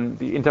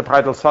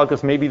interparietal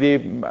sulcus, maybe they're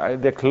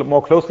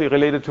more closely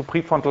related to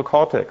prefrontal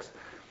cortex.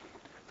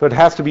 So it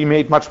has to be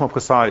made much more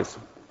precise.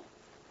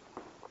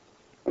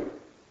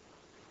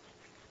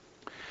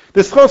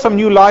 This throws some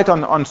new light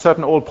on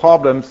certain old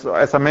problems.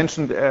 As I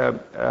mentioned,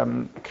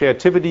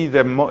 creativity,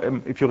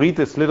 if you read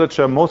this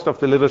literature, most of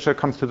the literature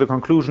comes to the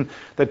conclusion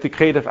that the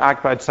creative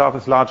act by itself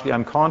is largely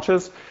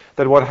unconscious,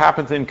 that what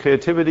happens in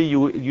creativity,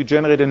 you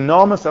generate an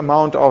enormous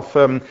amount of,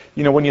 when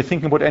you're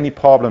thinking about any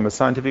problem, a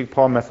scientific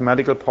problem,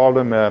 mathematical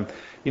problem,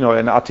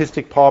 an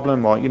artistic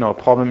problem, or, a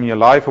problem in your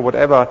life or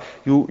whatever,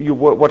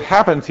 what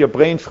happens, your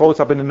brain throws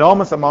up an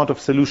enormous amount of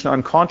solution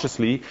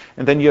unconsciously,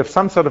 and then you have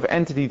some sort of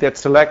entity that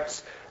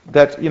selects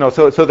that,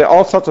 so there are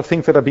all sorts of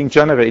things that are being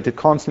generated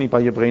constantly by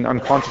your brain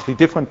unconsciously,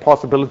 different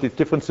possibilities,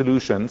 different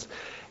solutions.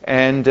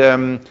 And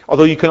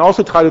although you can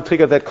also try to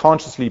trigger that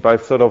consciously by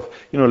sort of,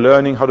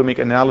 learning how to make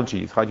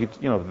analogies, right?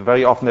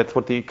 Very often that's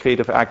what the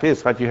creative act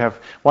is, right? You have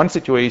one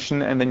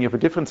situation and then you have a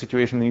different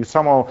situation and you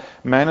somehow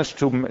manage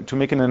to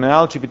make an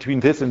analogy between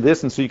this,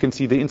 and so you can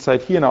see the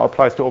insight here now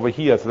applies to over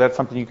here. So that's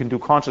something you can do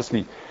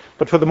consciously.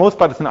 But for the most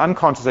part, it's an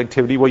unconscious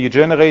activity where your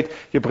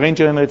brain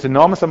generates an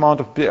enormous amount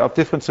of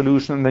different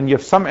solutions, and then you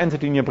have some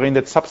entity in your brain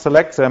that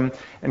sub-selects them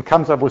and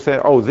comes up with,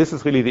 oh, this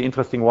is really the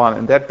interesting one.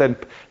 And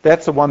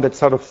that's the one that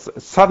sort of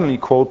suddenly,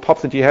 quote,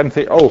 pops into your head and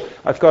say, oh,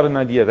 I've got an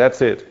idea,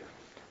 that's it.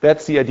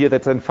 That's the idea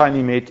that's then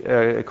finally made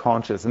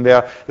conscious. And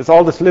there's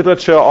all this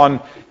literature on,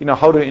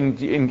 how to,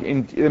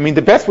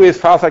 the best way, as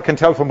far as I can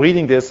tell from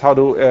reading this, how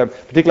to,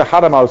 particularly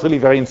Hadamard is really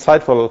very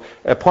insightful.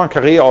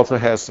 Poincaré also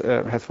has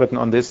written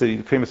on this, the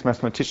famous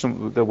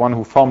mathematician, the one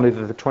who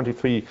formulated the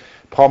 23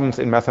 problems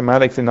in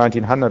mathematics in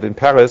 1900 in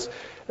Paris.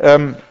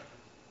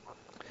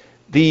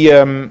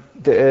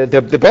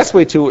 The best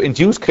way to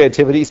induce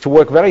creativity is to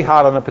work very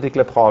hard on a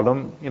particular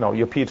problem,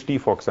 your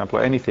PhD, for example,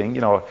 or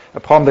anything, a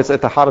problem that's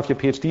at the heart of your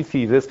PhD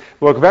thesis,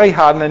 work very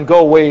hard and then go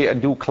away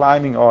and do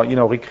climbing or,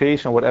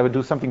 recreation or whatever,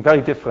 do something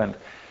very different.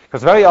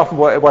 Because very often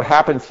what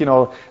happens,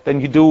 then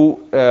you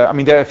do, there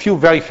are a few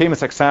very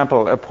famous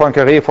examples.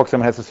 Poincaré, for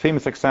example, has this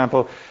famous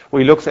example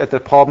where he looks at the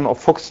problem of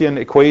Fuchsian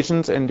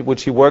equations, and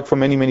which he worked for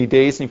many, many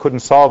days and he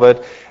couldn't solve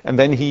it. And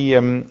then he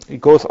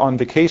goes on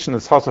vacation in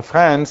the south of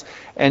France,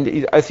 and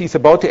as he's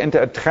about to enter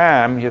a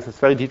tram, he has this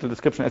very detailed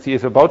description, as he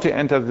is about to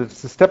enter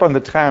the step on the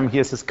tram, he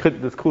has this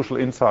crucial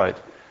insight.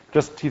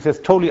 Just, he says,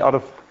 totally out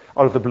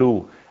of the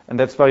blue. And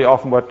that's very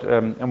often what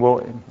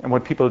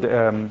people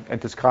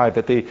describe,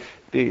 that they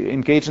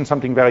engage in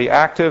something very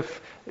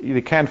active,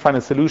 they can't find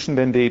a solution,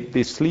 then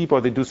they sleep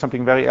or they do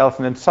something very else,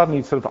 and then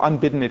suddenly, sort of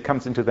unbidden, it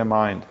comes into their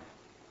mind.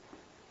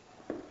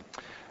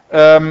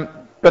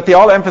 But they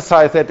all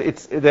emphasize that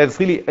it's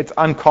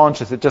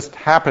unconscious. It just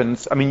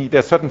happens. There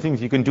are certain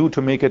things you can do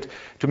to make it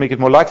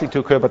more likely to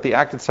occur, but the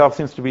act itself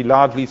seems to be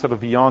largely sort of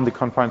beyond the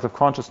confines of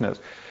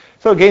consciousness.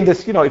 So again,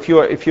 this, if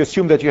you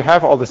assume that you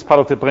have all this part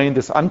of the brain,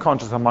 this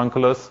unconscious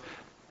homunculus,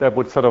 that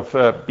would sort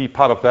of be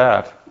part of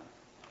that.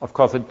 Of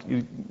course, it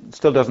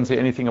still doesn't say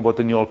anything about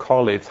the neural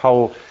correlates.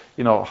 How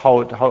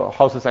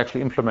is this actually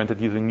implemented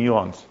using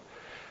neurons?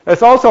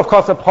 There's also, of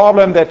course, a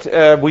problem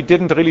that we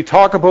didn't really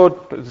talk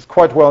about, but it's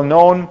quite well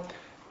known.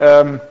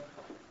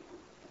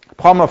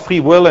 Problem of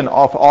free will and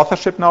of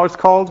authorship, now it's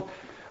called.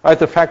 Right,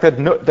 the fact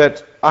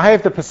that I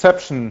have the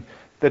perception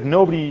that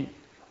nobody.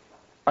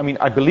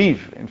 I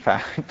believe, in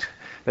fact,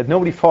 that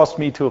nobody forced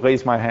me to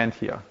raise my hand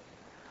here.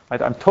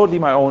 Right? I'm totally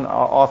my own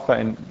author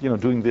in,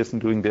 doing this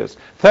and doing this.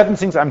 Certain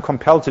things I'm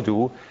compelled to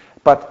do,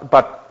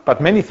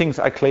 but many things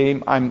I claim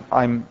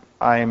the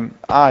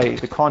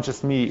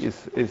conscious me is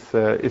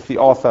the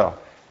author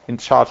in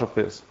charge of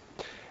this.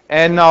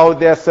 And now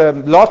there's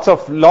lots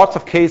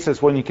of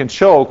cases when you can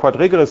show quite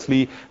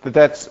rigorously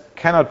that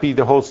cannot be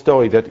the whole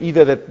story, that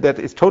either that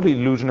is totally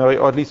illusionary,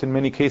 or at least in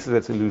many cases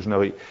that's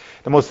illusionary.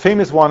 The most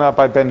famous one are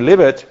by Ben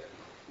Libet,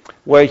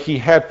 where he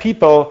had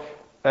people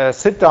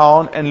sit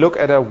down and look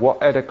at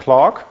a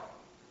clock.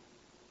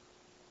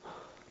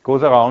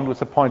 Goes around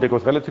with a pointer,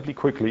 goes relatively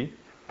quickly,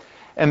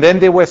 and then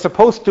they were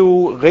supposed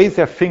to raise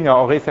their finger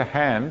or raise their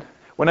hand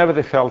whenever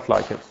they felt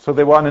like it. So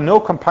they were under no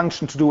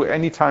compunction to do it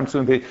any time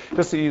soon.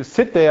 You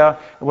sit there,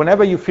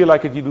 whenever you feel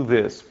like it, you do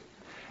this.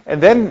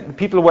 And then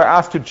people were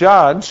asked to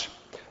judge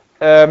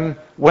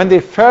when they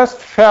first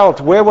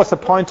felt, where was the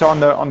pointer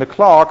on the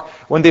clock,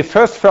 when they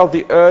first felt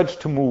the urge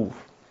to move.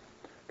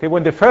 Okay,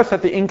 when they first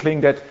had the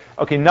inkling that,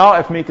 okay, now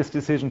I've made this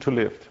decision to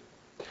lift.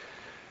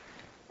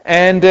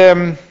 And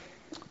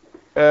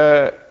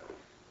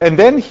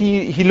then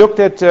he looked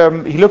at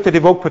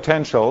evoked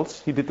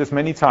potentials. He did this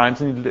many times,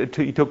 and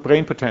he took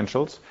brain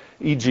potentials,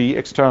 e.g.,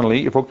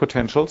 externally evoked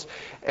potentials.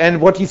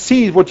 And what you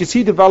see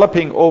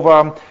developing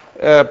over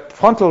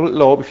frontal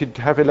lobe, if you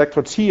have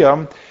electrodes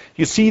here,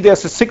 you see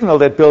there's a signal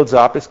that builds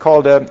up. It's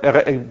called it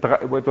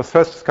was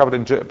first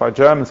discovered by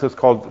Germans. So it's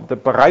called the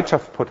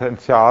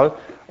Bereitschaftspotential,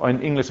 or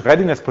in English,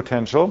 readiness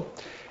potential.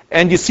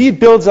 And you see it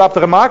builds up.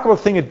 The remarkable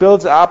thing, it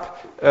builds up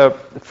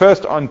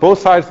first on both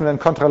sides and then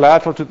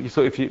contralateral.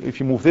 So if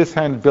you move this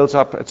hand, it builds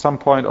up at some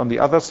point on the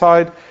other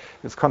side.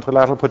 It's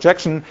contralateral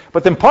projection.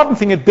 But the important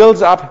thing, it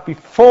builds up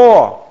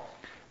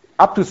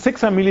up to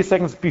 600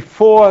 milliseconds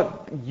before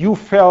you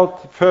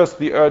felt first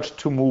the urge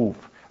to move,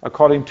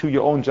 according to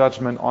your own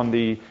judgment on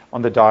the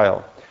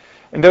dial.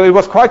 And it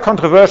was quite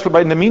controversial,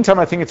 but in the meantime,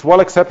 I think it's well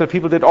accepted.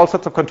 People did all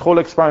sorts of control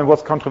experiments. It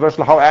was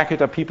controversial how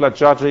accurate are people are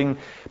judging.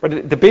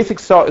 But the basic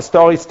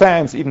story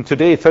stands, even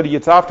today, 30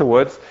 years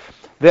afterwards,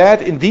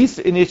 that in this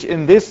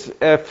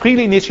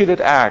freely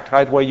initiated act,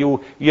 right, where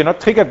you're not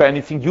triggered by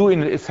anything,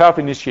 you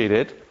self-initiate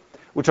it,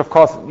 which of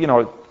course,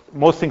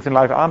 most things in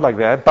life aren't like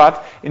that.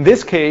 But in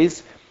this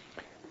case,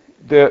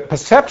 the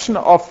perception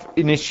of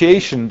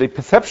initiation, the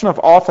perception of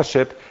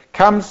authorship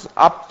comes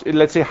up,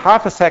 let's say,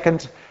 half a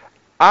second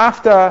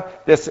after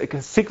there's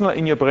a signal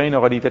in your brain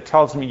already that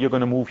tells me you're going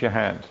to move your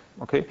hand.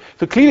 Okay?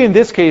 So clearly in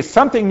this case,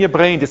 something in your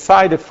brain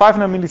decided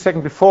 500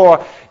 milliseconds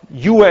before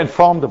you were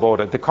informed about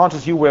it, the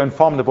conscious you were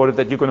informed about it,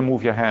 that you're going to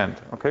move your hand.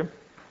 Okay?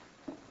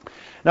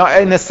 Now,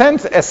 in a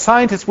sense, as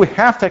scientists, we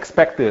have to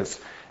expect this.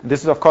 And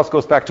this, of course,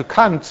 goes back to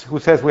Kant, who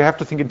says we have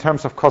to think in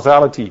terms of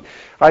causality.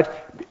 Right?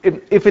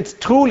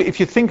 If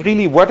you think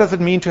really, what does it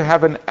mean to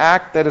have an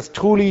act that is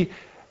truly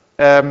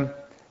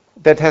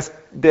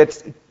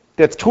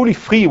that's truly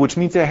free, which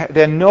means there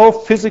are no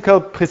physical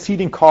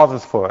preceding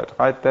causes for it,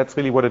 right? That's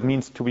really what it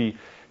means to be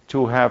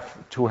truly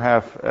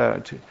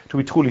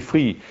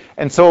free.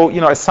 And so,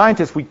 as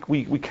scientists,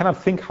 we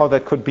cannot think how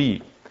that could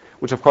be,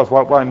 which of course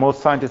why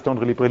most scientists don't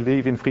really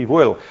believe in free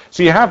will.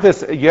 So you have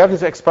this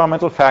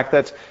experimental fact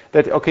that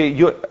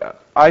okay,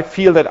 I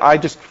feel that I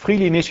just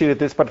freely initiated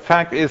this, but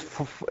fact is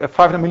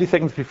 500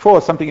 milliseconds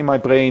before something in my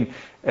brain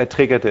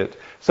triggered it.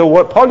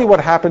 So probably what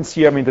happens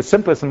here, the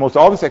simplest and most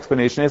obvious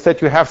explanation is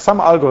that you have some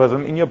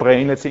algorithm in your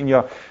brain, let's say in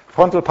your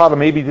frontal part, or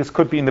maybe this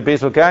could be in the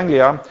basal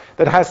ganglia,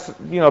 that has,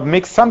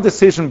 makes some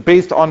decision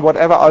based on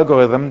whatever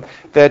algorithm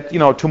that,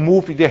 to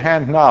move your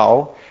hand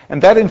now,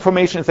 and that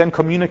information is then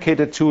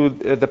communicated to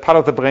the part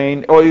of the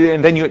brain,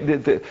 and then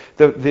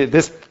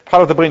this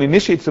part of the brain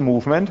initiates the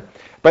movement.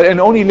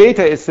 And only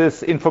later is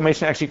this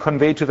information actually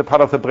conveyed to the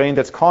part of the brain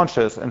that's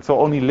conscious, and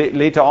so only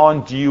later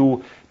on do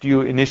you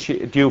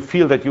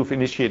feel that you've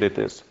initiated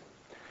this.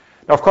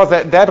 Now, of course,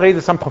 that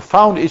raises some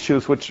profound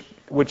issues, which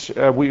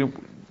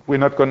we're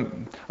not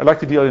going. I'd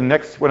like to deal in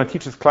when I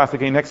teach this class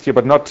again next year,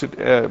 but not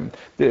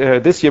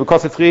this year,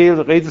 because it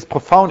raises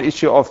profound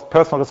issue of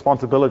personal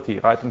responsibility,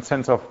 right, in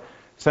sense of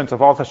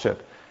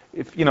authorship.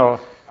 If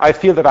I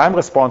feel that I'm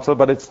responsible,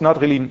 but it's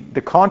not really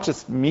the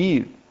conscious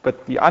me,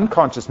 but the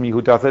unconscious me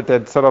who does it.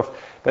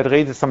 That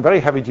raises some very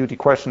heavy-duty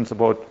questions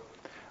about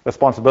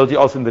responsibility,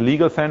 also in the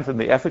legal sense, in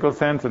the ethical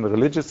sense, in the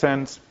religious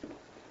sense.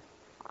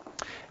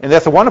 And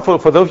there's a wonderful,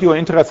 for those of you who are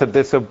interested,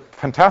 there's a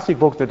fantastic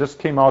book that just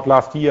came out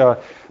last year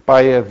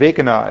by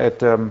Wegener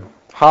at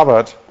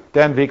Harvard,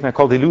 Dan Wegener,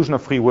 called The Illusion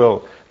of Free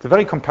Will. It's a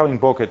very compelling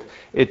book.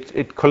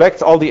 It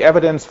collects all the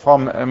evidence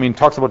from,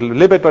 talks about it a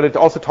little bit, but it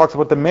also talks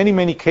about the many,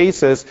 many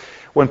cases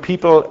when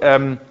people,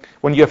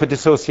 when you have a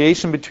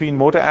dissociation between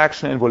motor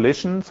action and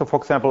volition. So, for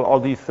example, all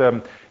these,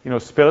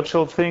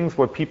 spiritual things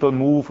where people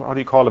move, how do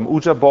you call them,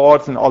 Ouija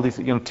boards and all these,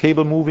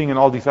 table moving and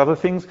all these other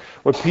things,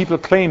 where people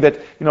claim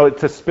that,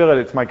 it's a spirit,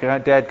 it's my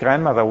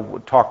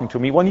grandmother talking to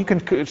me. When you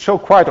can show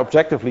quite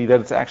objectively that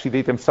it's actually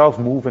they themselves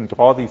move and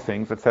draw these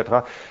things,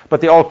 etc.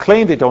 But they all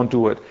claim they don't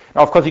do it.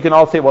 Now, of course, you can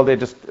all say, well, they're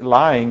just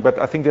lying, but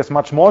I think there's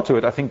much more to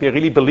it. I think they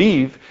really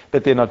believe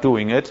that they're not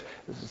doing it.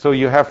 So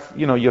you have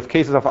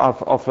cases of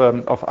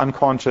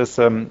unconscious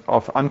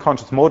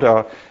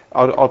motor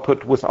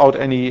output without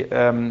any,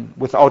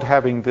 without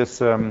having this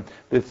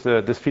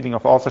feeling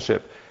of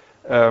authorship.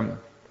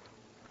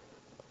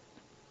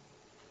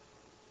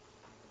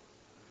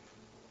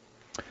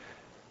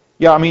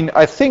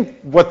 I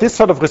think what this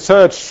sort of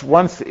research,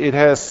 once it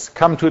has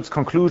come to its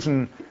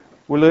conclusion,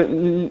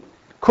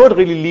 could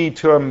really lead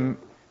to a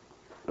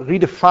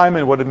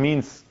redefinement what it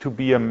means to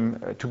be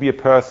a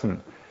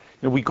person.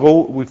 We've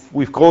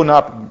grown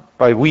up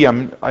by we.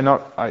 I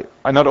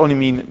not only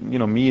mean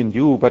me and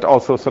you, but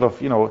also sort of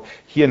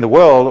here in the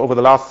world over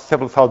the last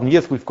several thousand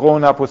years, we've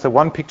grown up with the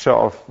one picture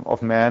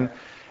of man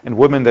and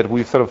women that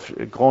we've sort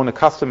of grown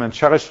accustomed and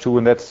cherished to,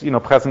 and that's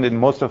present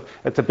in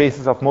at the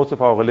basis of most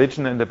of our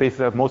religion and the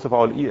basis of most of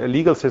our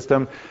legal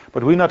system.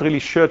 But we're not really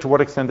sure to what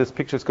extent this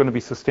picture is going to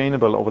be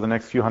sustainable over the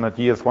next few hundred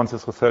years once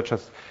this research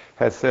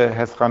has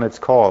run its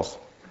course.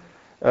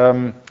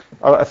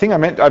 I think I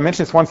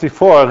mentioned this once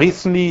before.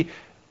 Recently,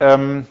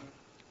 I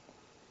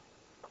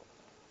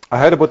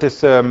heard about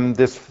this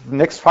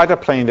next fighter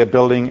plane they're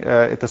building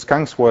at the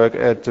Skunks work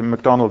at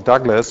McDonnell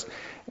Douglas,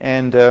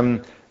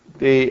 and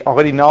they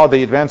already now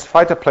the advanced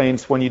fighter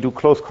planes, when you do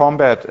close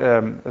combat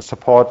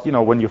support,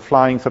 when you're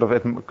flying sort of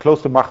at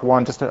close to Mach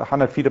 1, just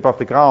 100 feet above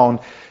the ground,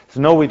 there's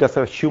no way does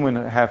a human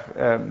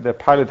the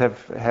pilot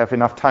have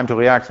enough time to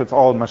react. So it's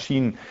all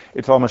machine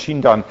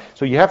done.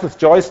 So you have this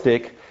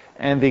joystick,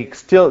 and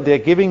they're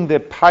giving the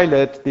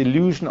pilot the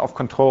illusion of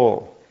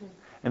control.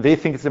 And they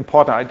think it's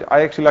important.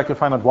 I actually like to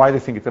find out why they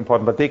think it's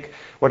important. But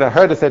what I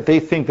heard is that they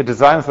think the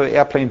designers of the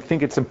airplane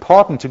think it's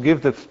important to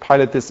give the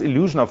pilot this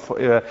illusion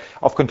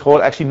of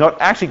control, actually not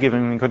actually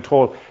giving him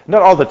control,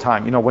 not all the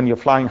time. When you're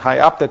flying high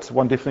up, that's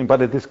one different thing.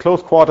 But at this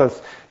close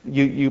quarters,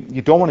 you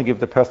don't want to give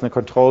the person the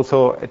control.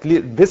 So at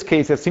least in this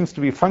case, there seems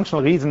to be a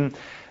functional reason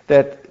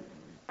that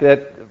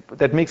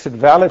that makes it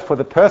valid for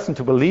the person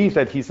to believe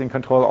that he's in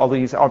control, although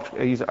he's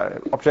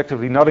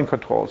objectively not in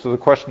control. So the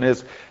question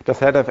is, does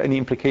that have any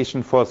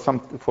implication for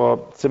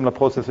similar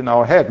process in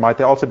our head? Might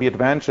there also be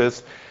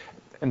advantages,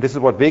 and this is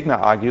what Wegener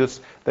argues,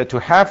 that to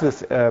have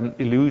this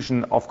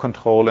illusion of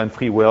control and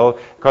free will,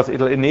 because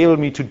it'll enable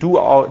me to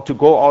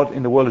go out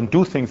in the world and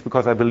do things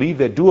because I believe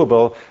they're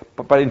doable,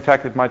 but in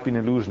fact it might be an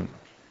illusion,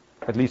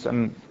 at least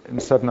in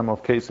a certain number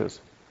of cases.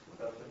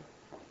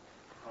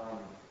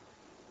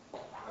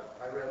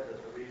 I read that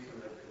the reason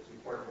that it's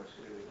important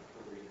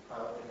for the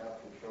piloting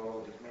out control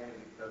is mainly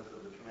because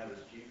of the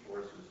tremendous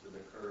G-forces that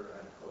occur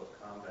in close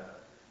combat,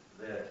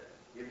 that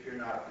if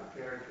you're not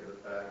prepared for the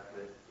fact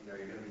that you're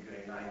going to be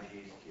doing 9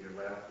 Gs to your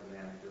left and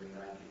then doing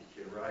 9 Gs to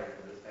your right,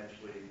 and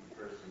essentially the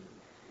person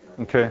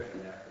okay.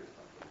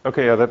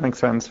 Okay, yeah, that makes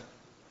sense.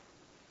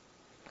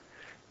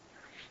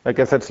 I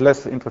guess that's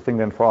less interesting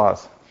than for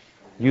us.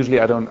 Usually,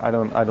 I don't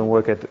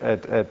work I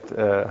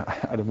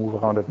don't move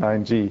around at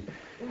 9G.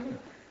 I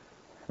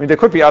mean, there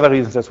could be other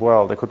reasons as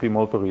well. There could be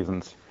multiple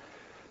reasons.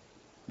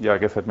 Yeah, I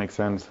guess that makes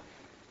sense.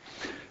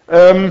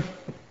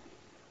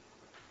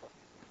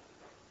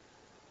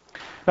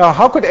 Now,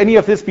 how could any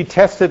of this be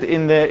tested how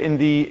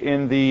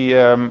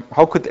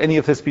could any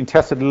of this be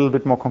tested a little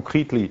bit more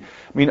concretely?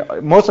 I mean,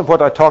 most of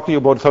what I talked to you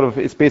about sort of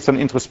is based on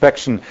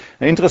introspection.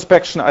 And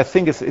introspection, I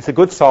think, is a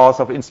good source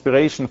of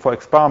inspiration for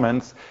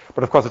experiments,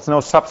 but of course it's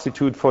no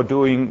substitute for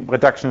doing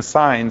reductionist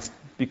science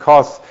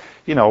because,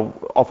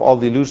 of all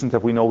the illusions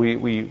that we know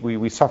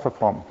we suffer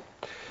from.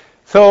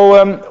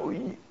 So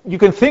you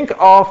can think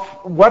of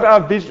what are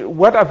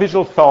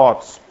visual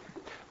thoughts?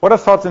 What are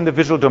thoughts in the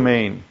visual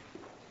domain?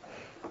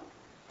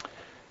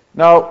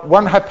 Now,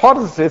 one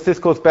hypothesis is, this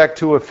goes back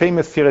to a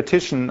famous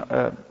theoretician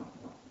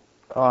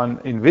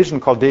in vision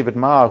called David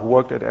Marr, who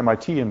worked at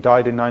MIT and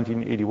died in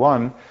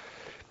 1981,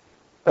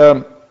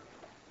 that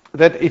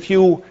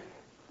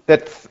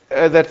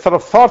sort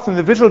of thoughts in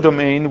the visual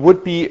domain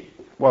would be,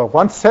 well,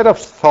 one set of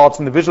thoughts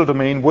in the visual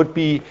domain would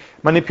be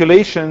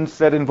manipulations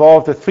that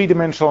involve the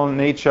three-dimensional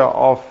nature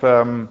of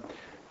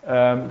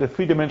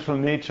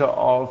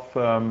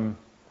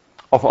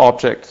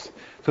objects.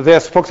 So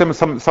there's, for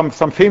example,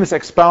 some famous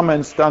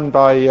experiments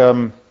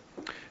done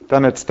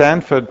at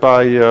Stanford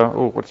by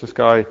what's this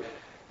guy?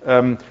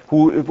 Where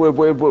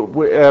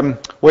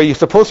you're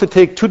supposed to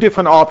take two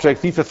different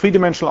objects. These are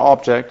three-dimensional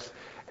objects,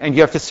 and you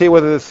have to say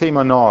whether they're the same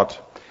or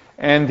not.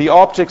 And the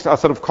objects are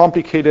sort of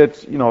complicated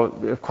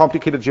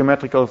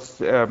geometrical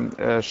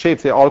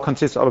shapes. They all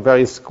consist of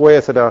various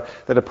squares that are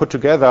put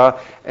together.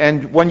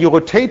 And when you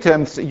rotate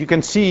them, you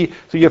can see.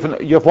 So you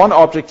have one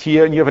object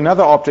here, and you have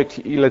another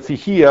object. Let's see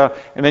here,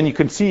 and then you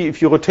can see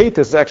if you rotate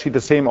this, it's actually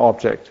the same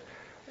object.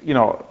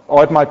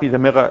 Or it might be the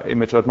mirror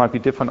image, or it might be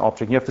a different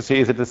object. You have to say,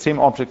 is it the same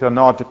object or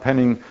not,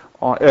 depending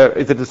on,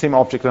 is it the same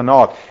object or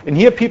not? And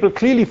here people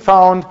clearly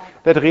found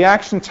that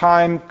reaction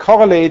time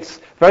correlates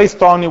very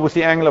strongly with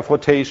the angle of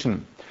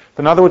rotation.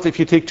 So in other words, if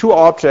you take two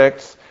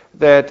objects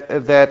that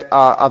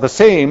are the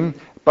same,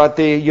 but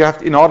you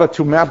have, in order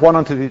to map one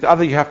onto the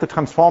other, you have to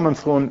transform them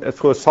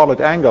through a solid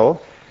angle.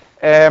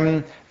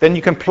 Then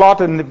you can plot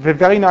a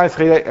very nice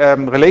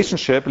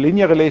relationship,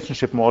 linear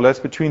relationship more or less,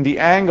 between the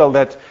angle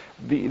that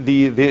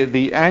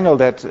the angle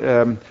that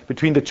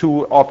between the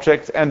two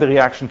objects and the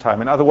reaction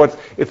time. In other words,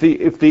 if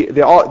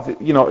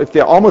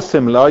they're almost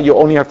similar, you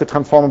only have to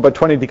transform them by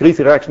 20 degrees.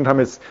 The reaction time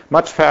is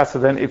much faster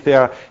than if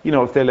they're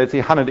let's say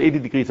 180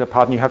 degrees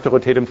apart, and you have to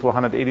rotate them through a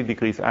 180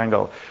 degrees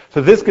angle.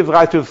 So this gives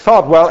rise to the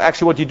thought, well,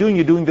 actually what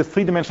you're doing this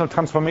three-dimensional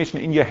transformation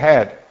in your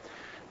head.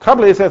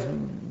 Trouble is that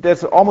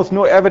there's almost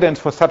no evidence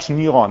for such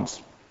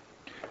neurons.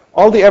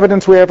 All the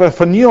evidence we have are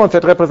for neurons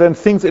that represent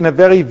things in a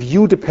very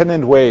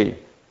view-dependent way.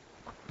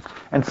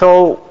 And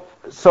so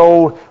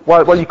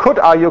while you could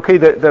argue, okay,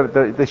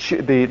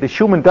 the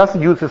human does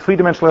use a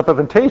three-dimensional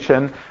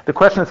representation, the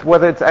question is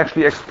whether it's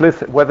actually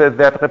explicit, whether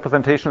that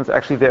representation is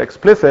actually there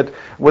explicit,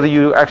 whether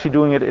you're actually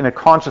doing it in a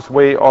conscious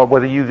way, or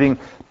whether you're using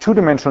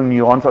two-dimensional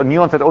neurons, or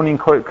neurons that only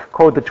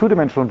encode the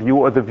two-dimensional view,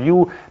 or the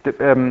view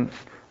and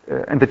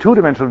the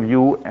two-dimensional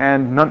view,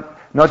 and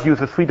not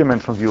use a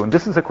three-dimensional view. And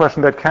this is a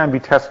question that can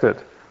be tested.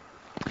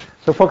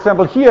 So, for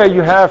example, here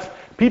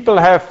people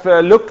have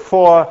looked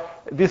for.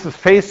 This is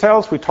phase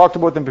cells. We talked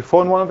about them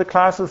before in one of the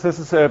classes. This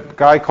is a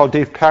guy called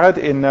Dave Parrott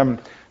in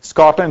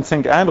Scotland,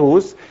 St.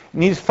 Andrews.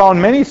 And he's found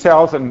many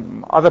cells,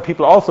 and other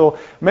people also,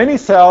 many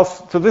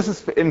cells. So this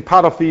is in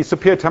part of the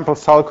superior temporal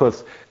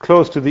sulcus,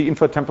 close to the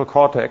infratemporal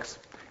cortex,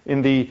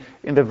 in the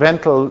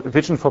ventral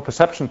vision for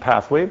perception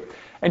pathway.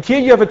 And here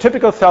you have a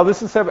typical cell.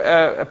 This is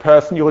a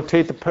person. You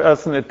rotate the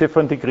person at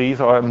different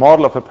degrees, or a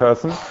model of a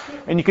person.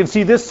 And you can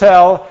see this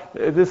cell,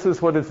 this is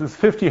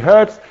 50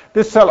 hertz.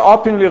 This cell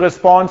optimally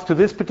responds to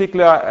this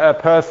particular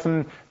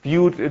person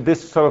viewed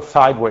this sort of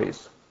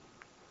sideways.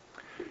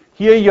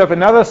 Here you have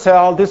another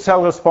cell. This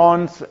cell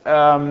responds,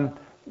 for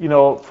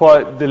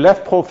the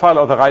left profile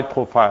or the right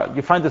profile.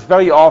 You find this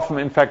very often.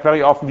 In fact,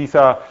 very often these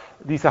are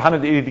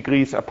 180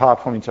 degrees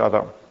apart from each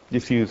other. I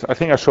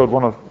think I showed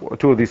one or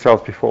two of these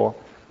cells before.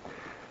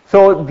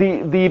 So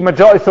the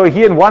majority, so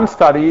here in one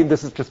study,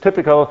 this is just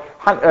typical,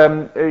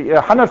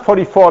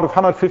 144 out of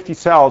 150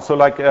 cells, so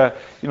like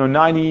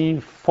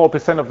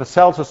 94% of the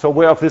cells or so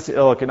were of this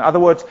ilk. In other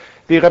words,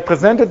 they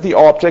represented the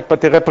object,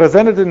 but they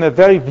represented it in a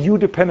very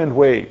view-dependent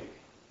way.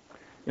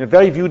 In a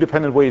very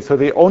view-dependent way, so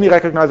they only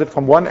recognize it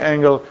from one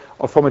angle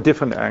or from a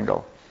different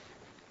angle.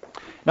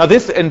 Now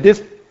this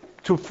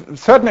to a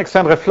certain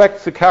extent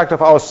reflects the character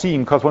of our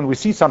seeing, because when we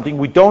see something,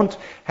 we don't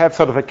have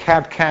sort of a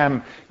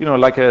CAD/CAM,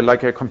 like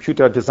a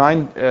computer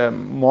design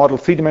model,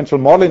 three-dimensional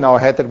model in our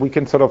head that we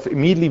can sort of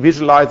immediately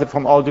visualize it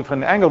from all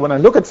different angles. When I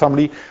look at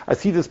somebody, I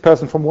see this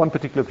person from one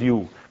particular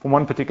view, from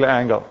one particular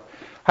angle.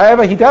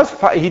 However, he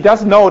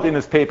does note in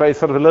his paper, it's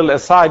sort of a little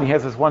aside, he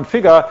has this one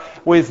figure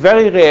where it's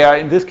very rare,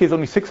 in this case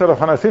only 6 out of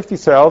 150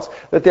 cells,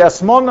 that there are a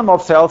small number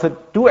of cells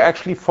that do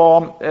actually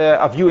form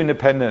a view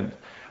independent.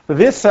 So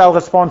this cell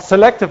responds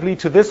selectively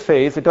to this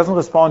phase. It doesn't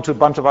respond to a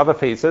bunch of other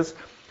phases.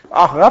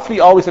 Roughly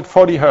always at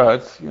 40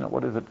 hertz,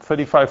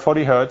 35,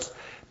 40 hertz,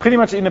 pretty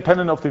much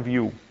independent of the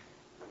view.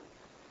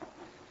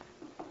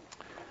 And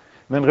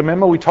then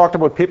remember we talked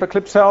about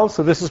paperclip cells.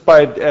 So this is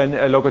by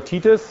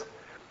Logotitis.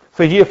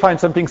 So here you find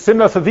something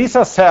similar. So these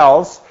are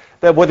cells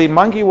where the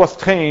monkey was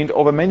trained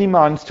over many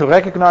months to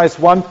recognize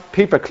one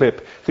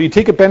paperclip. So you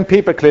take a bent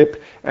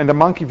paperclip and the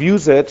monkey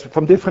views it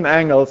from different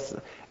angles,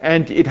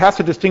 and it has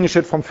to distinguish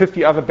it from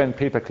 50 other bent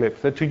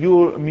paperclips that to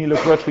you and me look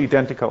virtually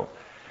identical.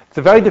 It's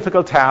a very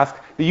difficult task.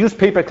 They use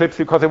paperclips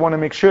because they want to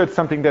make sure it's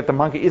something that the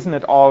monkey isn't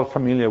at all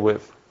familiar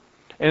with.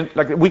 And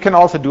we can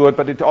also do it,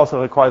 but it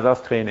also requires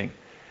us training.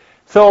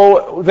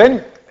 So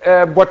then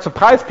what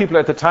surprised people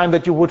at the time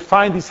that you would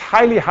find these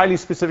highly, highly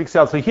specific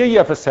cells. So here you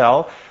have a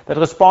cell that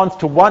responds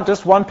to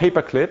just one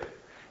paperclip,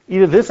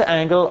 either this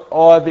angle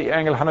or the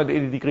angle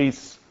 180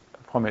 degrees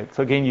from it.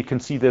 So again, you can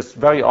see this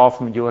very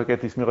often. You will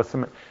get these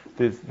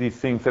these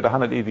things that are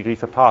 180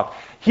 degrees apart.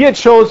 Here it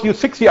shows you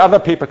 60 other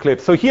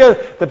paperclips. So here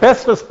the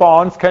best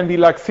response can be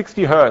like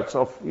 60 hertz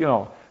of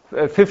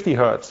 50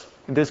 hertz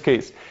in this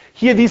case.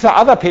 Here these are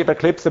other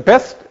paperclips. The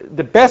best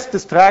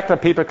distractor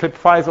paperclip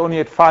fires only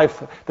at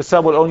 5. The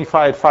cell will only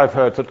fire at 5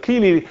 hertz. So it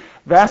clearly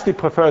vastly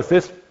prefers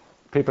this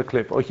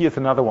paperclip. Or here's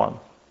another one.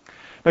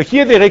 Now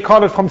here they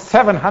recorded from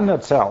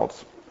 700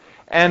 cells.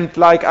 And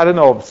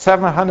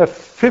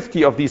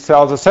 750 of these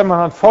cells or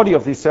 740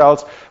 of these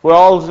cells were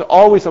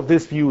always of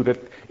this view, that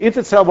if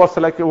the cell was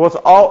selected, it was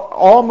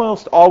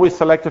almost always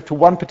selective to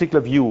one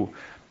particular view.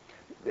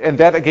 And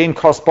that again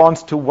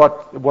corresponds to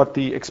what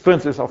the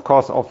experience is, of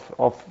course,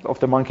 of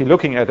the monkey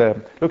looking at a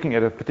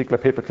particular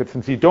paperclip,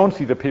 since you don't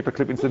see the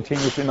paperclip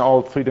instantaneous in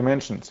all 3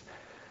 dimensions.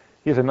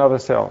 Here's another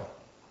cell.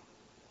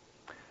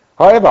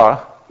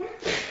 However,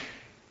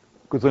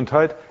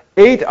 Gesundheit,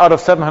 8 out of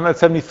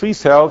 773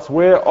 cells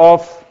were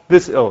of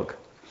this ilk.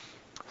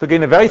 So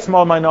again, a very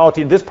small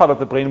minority in this part of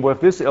the brain were of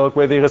this ilk,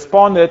 where they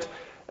responded,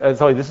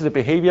 this is a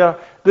behavior.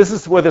 This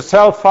is where the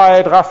cell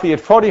fired roughly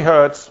at 40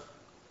 hertz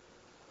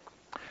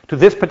to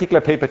this particular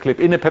paperclip,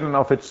 independent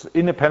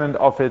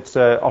of its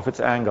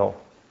angle.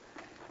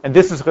 And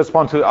this is a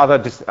response to other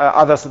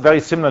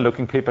very similar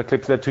looking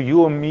paperclips that to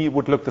you and me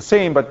would look the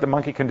same, but the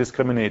monkey can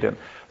discriminate them.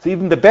 So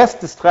even the best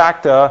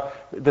distractor,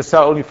 the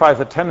cell only fires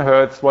at 10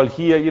 hertz, while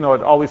here, it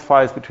always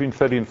fires between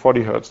 30 and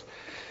 40 hertz.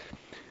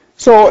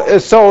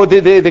 So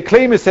the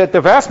claim is that the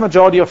vast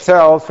majority of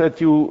cells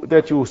that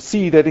you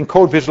see that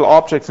encode visual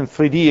objects in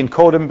 3D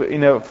encode them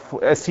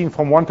as seen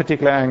from one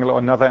particular angle or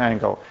another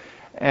angle.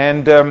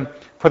 And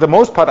for the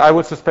most part, I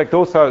would suspect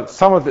those are a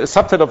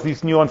subset of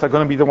these neurons are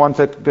going to be the ones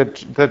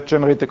that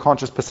generate the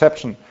conscious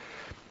perception.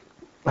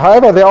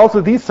 However, there are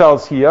also these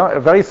cells here, a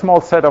very small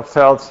set of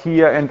cells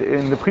here and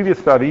in the previous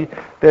study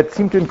that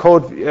seem to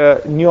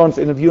encode neurons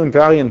in a view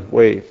invariant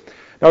way.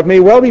 Now, it may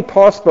well be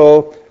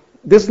possible,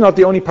 this is not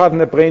the only part in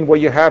the brain where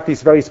you have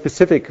these very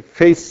specific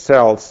face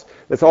cells.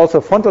 There's also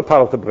a frontal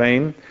part of the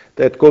brain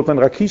that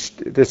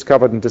Goldman-Rakic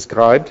discovered and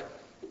described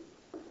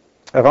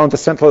around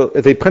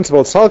the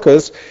principal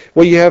sulcus,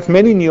 where you have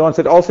many neurons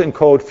that also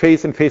encode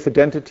face and face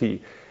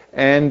identity.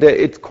 And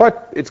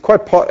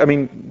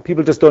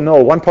people just don't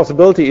know. One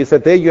possibility is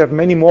that there you have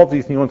many more of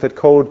these neurons that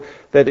encode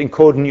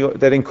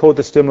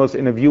the stimulus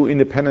in a view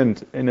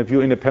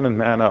independent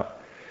manner.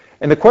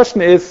 And the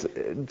question is,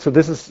 so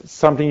this is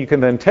something you can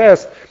then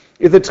test,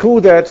 is it true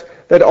that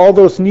all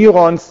those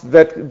neurons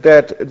that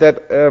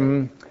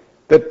the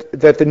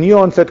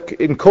neurons that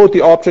encode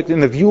the object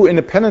in a view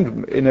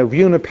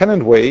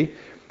independent way,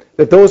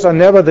 that those are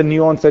never the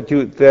neurons that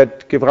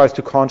give rise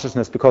to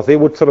consciousness, because they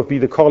would sort of be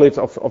the correlates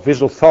of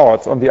visual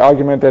thoughts, on the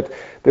argument that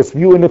this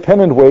view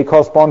independent way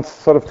corresponds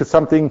sort of to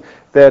something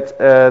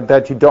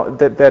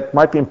that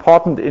might be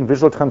important in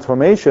visual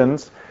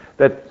transformations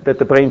that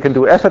the brain can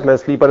do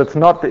effortlessly, but it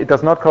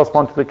does not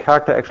correspond to the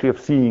character actually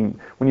of seeing.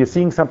 When you're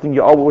seeing something,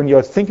 when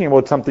you're thinking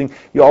about something,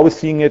 you're always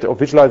seeing it or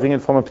visualizing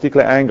it from a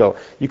particular angle.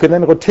 You can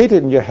then rotate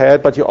it in your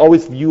head, but you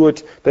always view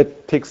it,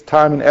 that takes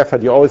time and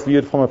effort, you always view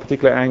it from a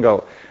particular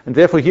angle. And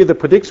therefore here the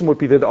prediction would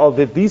be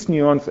that these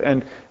neurons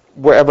and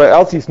wherever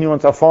else these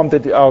neurons are formed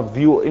that are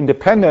view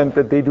independent,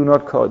 that they do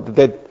not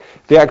that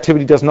their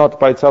activity does not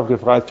by itself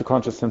give rise to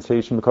conscious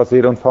sensation because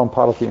they don't form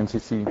part of the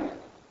NCC.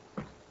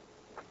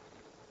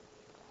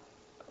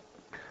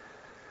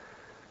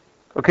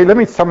 Okay, let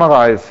me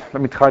summarize.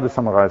 Let me try to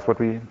summarize what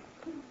we...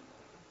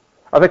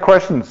 Are there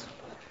questions?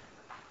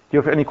 Do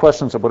you have any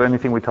questions about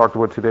anything we talked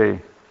about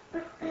today?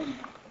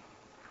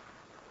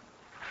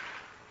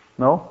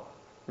 No?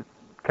 It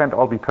can't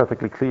all be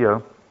perfectly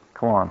clear.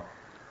 Come on.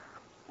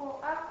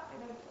 Well, I have a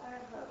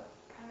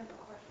kind of a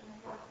question, I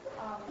guess.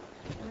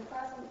 In the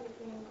class I'm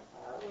taking,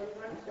 where you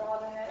learn to draw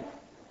the head,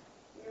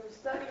 you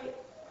study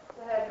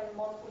the head from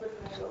multiple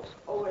different angles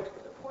always.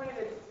 But the point of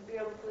it is to be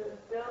able to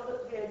build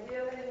the idea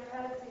of it in your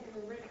head so you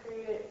can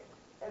recreate it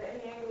at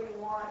any angle you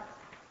want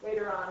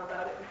later on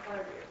without it in front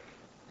of you.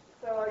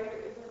 So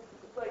is it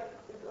like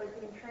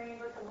being trained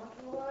like a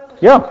monkey was?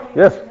 Like Yeah,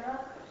 yes.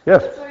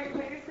 Yes. So you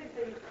think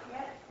that you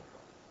can't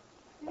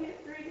see it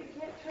through, you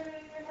can't turn it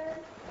in your head?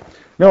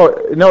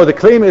 No, the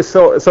claim is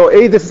so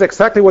this is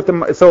exactly what the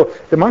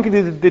monkey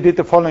did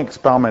the following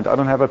experiment. I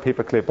don't have a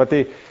paperclip, but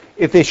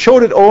if they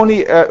showed it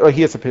only,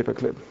 here's a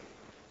paperclip.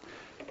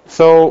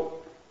 So.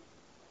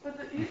 But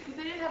they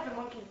didn't have the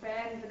monkey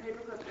bend the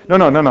paperclip. No.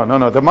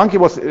 The monkey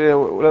was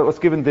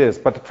given this,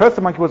 but first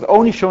the monkey was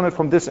only shown it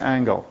from this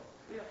angle,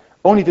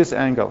 only this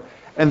angle,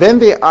 and then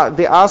they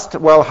asked,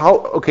 well, how?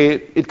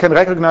 Okay, it can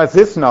recognize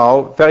this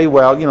now very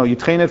well. You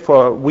train it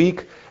for a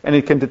week, and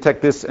it can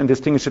detect this and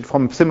distinguish it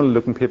from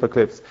similar-looking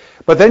paperclips.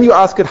 But then you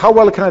ask it, how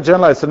well can I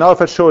generalize? So now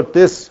if I show it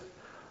this,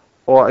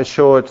 or I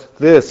show it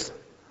this,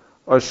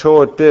 or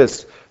show it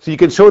this, so you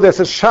can show there's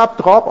a sharp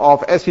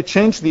drop-off as you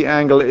change the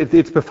angle.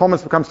 Its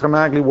performance becomes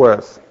dramatically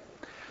worse.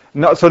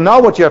 So now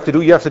what you have to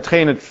do, you have to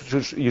train it.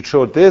 You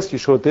show this, you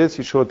show this,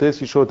 you show this,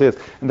 you show this.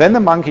 And then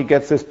the monkey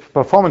gets this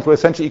performance where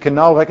essentially you can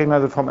now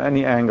recognize it from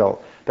any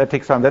angle. That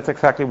takes time. That's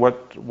exactly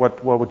what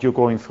you're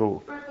going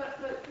through. But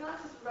not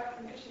just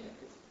recognition.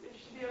 It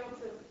should be able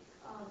to,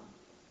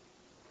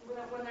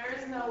 when there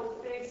is no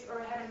face or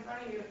head in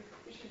front of you,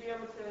 you should be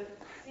able to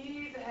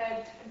see the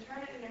head and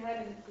turn it in your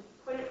head and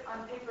put it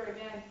on paper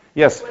again.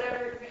 Yes.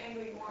 Whatever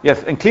angle you want.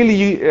 Yes, and clearly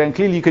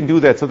you can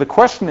do that. So the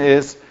question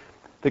is,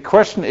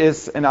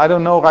 and I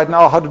don't know right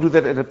now how to do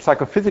that at a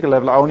psychophysical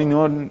level. I only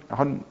knew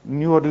how to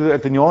do it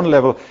at the neuron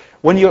level.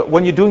 When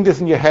you're doing this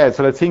in your head,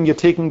 so let's say you're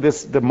taking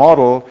the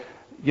model,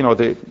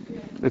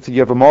 let's say you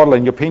have a model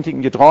and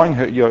you're drawing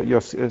her,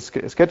 you're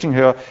sketching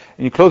her, and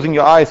you're closing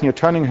your eyes and you're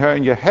turning her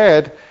in your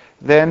head,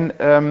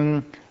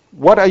 then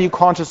what are you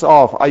conscious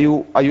of? Are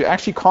you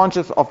actually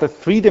conscious of the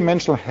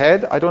three-dimensional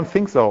head? I don't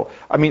think so.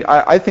 I mean,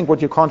 I think what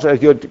you're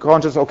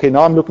conscious, okay,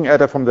 now I'm looking at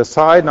her from the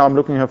side, now I'm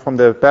looking at her from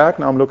the back,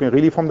 now I'm looking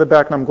really from the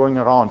back, and I'm going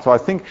around. So I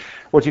think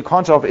what you're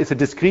conscious of is a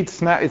discrete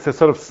it's a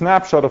sort of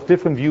snapshot of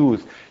different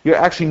views. You're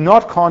actually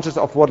not conscious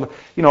of what,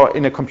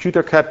 in a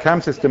computer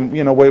CAD/CAM system,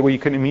 where you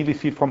can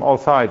immediately see it from all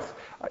sides.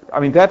 I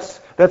mean,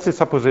 that's a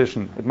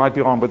supposition. It might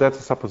be wrong, but that's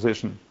a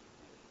supposition.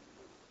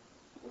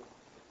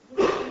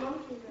 Are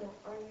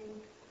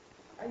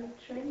you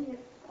training it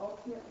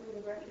ultimately to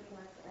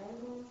recognize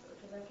angles or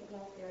to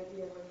recognize the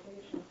idea of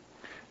rotation?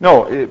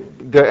 No,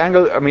 the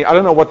angle. I mean, I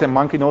don't know what the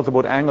monkey knows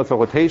about angles or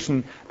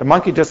rotation. The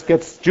monkey just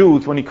gets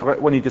juice when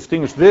he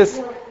distinguishes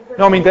this.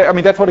 No, I mean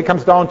that's what it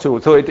comes down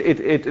to. So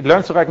it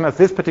learns to recognize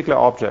this particular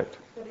object.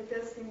 But it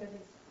does seem that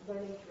it's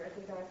learning to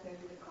recognize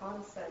maybe the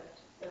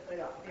concept that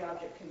the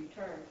object can be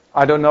turned.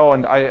 I don't know,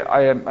 and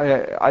I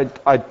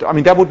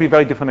mean that would be a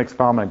very different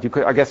experiment.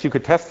 I guess you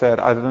could test that.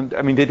 I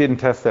mean they didn't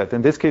test that.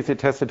 In this case, they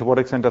tested to what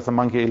extent does the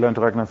monkey learn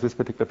to recognize this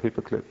particular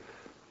paperclip.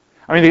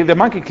 I mean the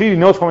monkey clearly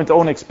knows from its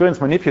own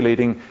experience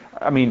manipulating.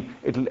 I mean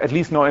it at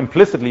least know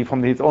implicitly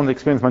from its own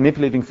experience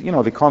manipulating.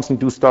 They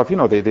constantly do stuff.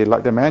 They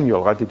like the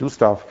manual, right? They do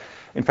stuff.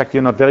 In fact,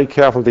 you're not very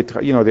careful.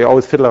 They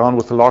always fiddle around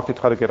with the lock to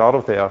try to get out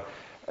of there.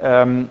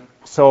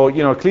 So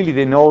clearly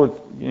they know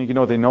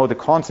the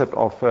concept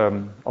of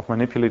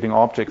manipulating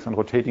objects and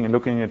rotating and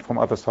looking at it from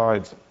other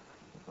sides.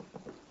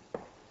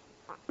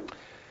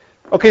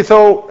 Okay,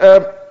 so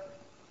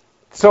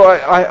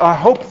I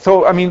hope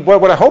so. I mean,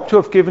 what I hope to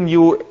have given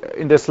you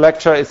in this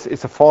lecture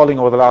is a falling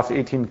over the last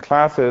 18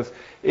 classes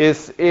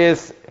is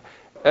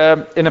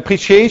an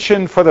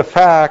appreciation for the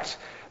fact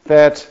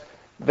that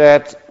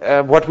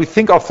what we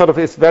think of sort of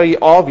is very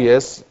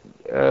obvious.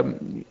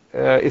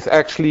 Is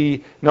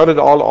actually not at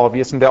all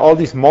obvious, and there are all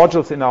these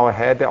modules in our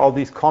head. There are all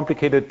these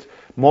complicated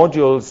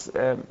modules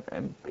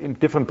in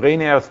different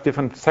brain areas,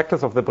 different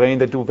sectors of the brain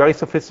that do very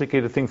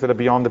sophisticated things that are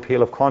beyond the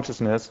pale of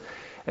consciousness,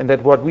 and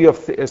that what we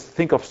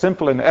think of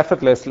simple and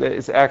effortless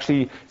is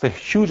actually a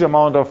huge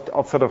amount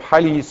of sort of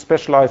highly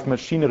specialized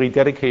machinery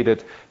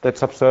dedicated that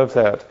subserves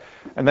that.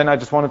 And then I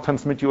just want to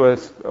transmit you a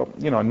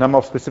number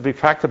of specific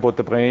facts about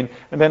the brain,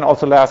 and then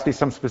also lastly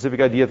some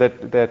specific idea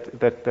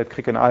that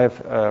Crick and I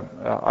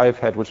have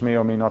had, which may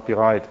or may not be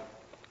right.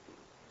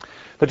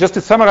 But just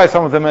to summarize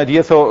some of them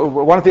ideas, so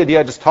one of the ideas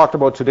I just talked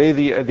about today,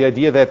 the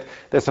idea that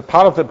there's a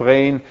part of the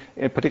brain,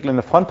 particularly in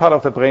the front part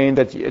of the brain,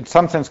 that in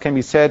some sense can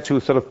be said to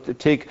sort of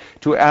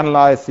to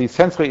analyze the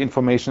sensory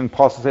information and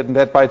process it, and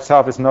that by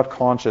itself is not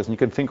conscious. And you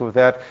can think of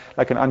that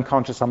like an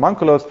unconscious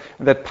homunculus,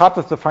 and that part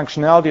of the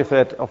functionality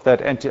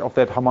of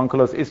that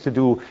homunculus is to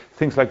do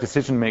things like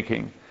decision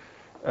making.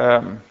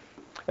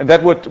 And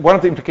that one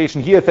of the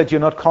implications here is that you're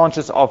not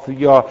conscious of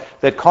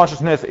that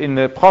consciousness in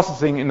the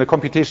processing, in the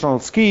computational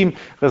scheme,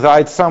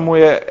 resides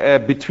somewhere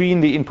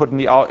between the input and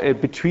the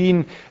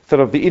between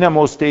sort of the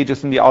innermost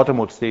stages and the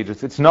outermost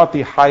stages. It's not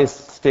the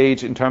highest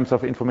stage in terms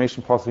of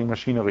information processing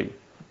machinery.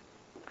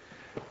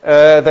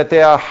 That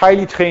there are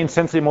highly trained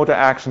sensory motor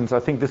actions. I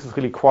think this is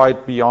really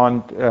quite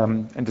beyond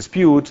in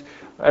dispute.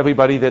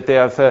 Everybody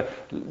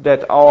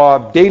that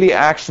our daily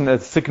action, a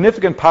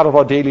significant part of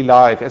our daily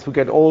life, as we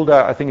get older,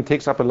 I think it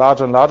takes up a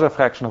larger and larger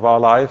fraction of our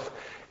life,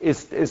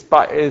 is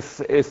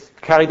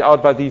carried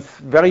out by these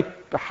very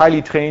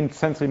highly trained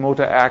sensory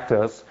motor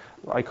actors.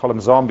 I call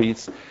them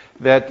zombies,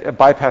 that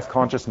bypass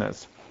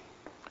consciousness.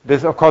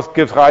 This, of course,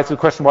 gives rise to the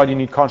question, why do you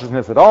need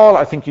consciousness at all?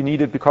 I think you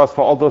need it because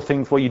for all those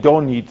things where you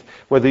don't need,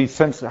 where these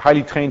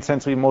highly trained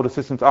sensory motor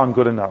systems aren't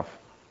good enough.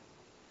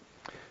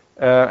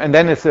 And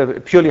then it's a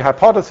purely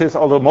hypothesis,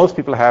 although most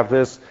people have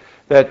this,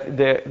 that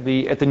at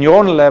the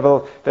neuronal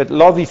level, that a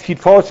lot of these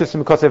feed-forward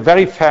systems, because they're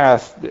very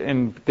fast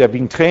and they're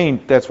being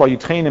trained, that's why you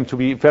train them to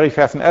be very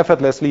fast and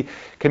effortlessly,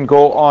 can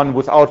go on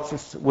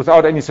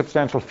without any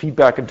substantial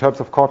feedback in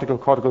terms of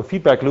cortical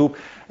feedback loop.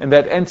 And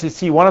that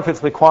NCC, one of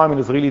its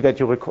requirements is really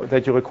that you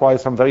require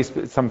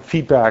some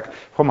feedback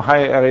from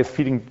higher areas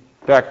feeding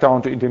back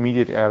down to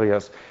intermediate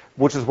areas,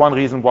 which is one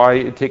reason why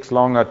it takes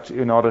longer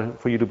in order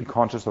for you to be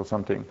conscious of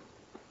something.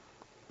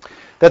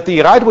 That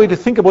the right way to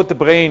think about the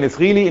brain is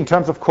really in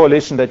terms of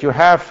correlation, that you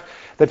have,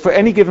 that for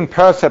any given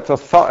percept or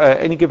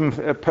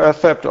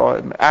percept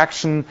or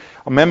action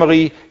or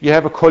memory, you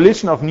have a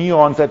coalition of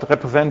neurons that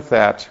represents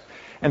that.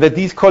 And that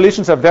these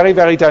coalitions are very,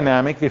 very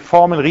dynamic. They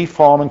form and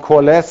reform and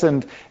coalesce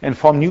and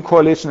form new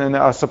coalitions and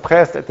are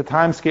suppressed at the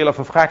time scale of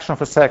a fraction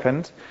of a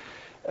second.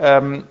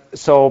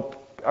 So,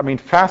 I mean,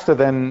 faster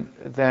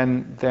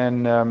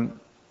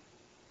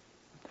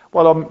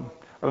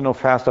I don't know,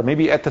 faster,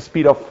 maybe at the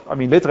speed of,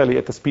 literally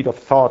at the speed of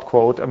thought,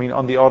 quote,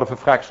 on the order of a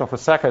fraction of a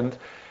second.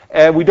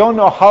 We don't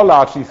know how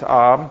large these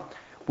are.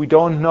 We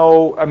don't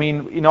know,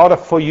 in order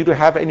for you to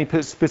have any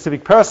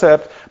specific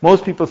percept,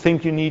 most people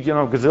think you need,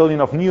 gazillion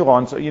of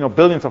neurons,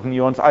 billions of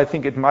neurons. I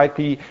think it might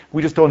be,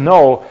 we just don't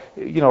know,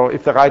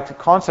 if the right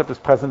concept is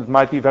present, it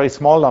might be a very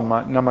small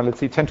number, let's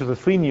say 10 to the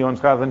 3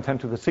 neurons rather than 10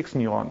 to the 6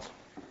 neurons.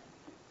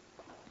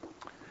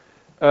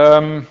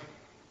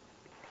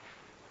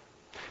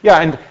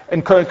 Yeah,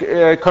 and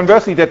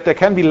conversely, that there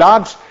can be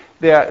large,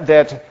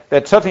 that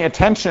certainly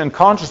attention and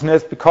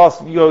consciousness, because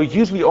you're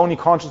usually only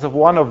conscious of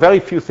one or very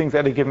few things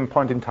at a given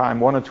point in time,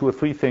 1 or 2 or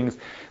 3 things,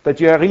 that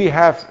you really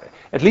have,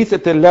 at least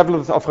at the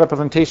levels of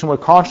representation where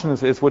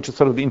consciousness is, which is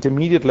sort of the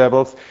intermediate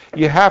levels,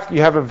 you have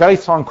a very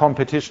strong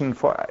competition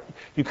for.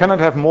 You cannot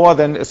have more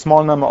than a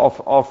small number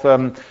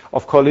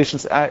of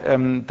coalitions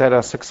that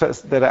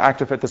are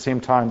active at the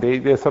same time.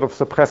 They're sort of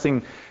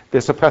suppressing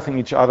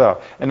each other.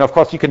 And of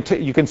course, you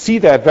can see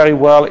that very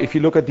well if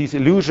you look at these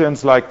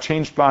illusions like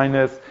change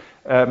blindness,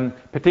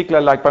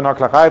 particularly like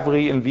binocular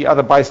rivalry and the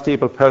other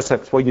bistable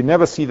percepts, where you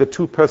never see the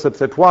two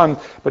percepts at once,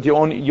 but you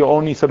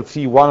only sort of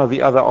see one or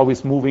the other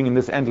always moving in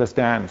this endless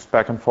dance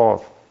back and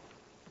forth.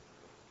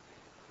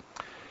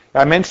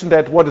 I mentioned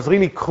that what is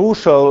really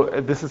crucial,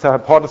 this is a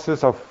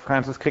hypothesis of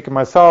Francis Crick and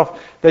myself,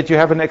 that you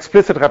have an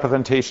explicit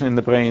representation in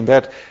the brain,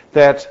 that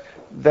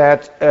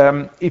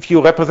if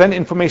you represent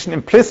information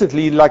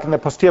implicitly, like in the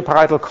posterior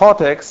parietal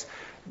cortex,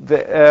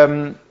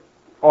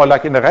 or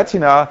like in the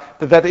retina,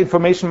 that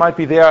information might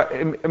be there.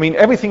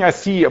 Everything I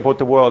see about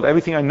the world,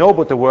 everything I know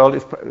about the world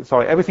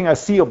everything I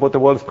see about the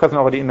world is present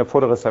already in the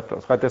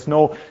photoreceptors, right? There's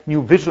no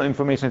new visual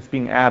information that's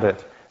being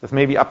added. There's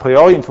maybe a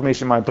priori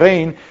information in my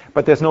brain,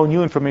 but there's no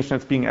new information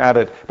that's being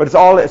added. But it's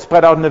all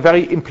spread out in a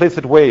very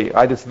implicit way,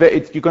 right?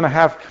 You're going to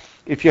have,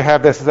 if you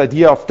have this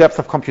idea of depth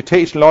of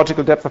computation,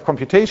 logical depth of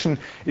computation,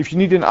 if you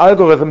need an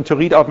algorithm to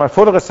read out my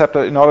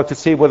photoreceptor in order to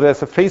say whether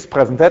there's a face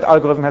present, that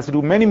algorithm has to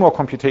do many more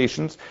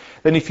computations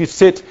than if you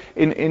sit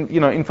in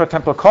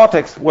infratemporal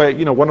cortex, where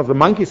one of the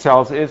monkey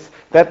cells is,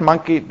 that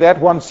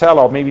one cell,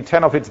 or maybe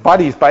 10 of its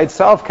bodies by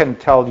itself can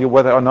tell you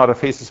whether or not a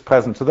face is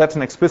present. So that's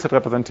an explicit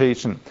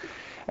representation.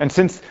 And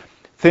since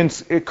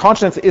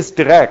consciousness is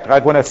direct,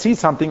 right? When I see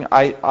something,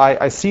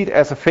 I see it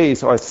as a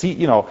face, or I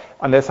see,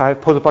 unless I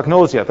have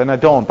prosopagnosia, then I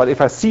don't. But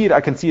if I see it,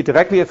 I can see it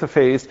directly as a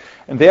face,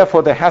 and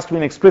therefore there has to be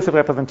an explicit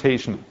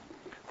representation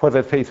for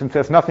that face, since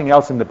there's nothing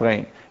else in the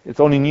brain. It's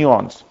only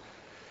neurons.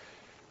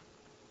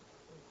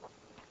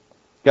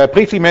 Yeah, I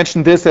briefly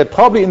mentioned this, that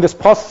probably in this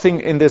processing,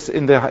 in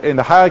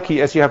the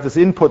hierarchy, as you have this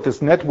input,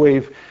 this net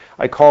wave,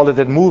 I call it,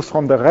 that moves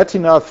from the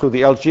retina through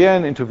the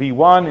LGN into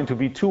V1, into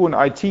V2 and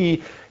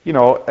IT,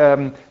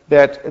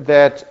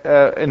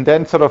 and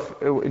then sort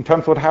of in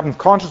terms of what happens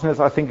consciousness,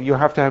 I think you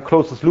have to have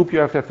close this loop, you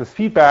have to have this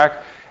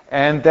feedback,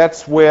 And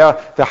that's where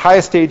the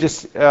higher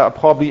stages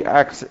probably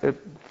acts,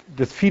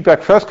 this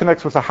feedback first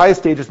connects with the higher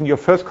stages, and you're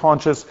first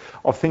conscious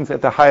of things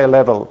at the higher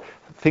level.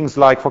 Things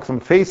like, for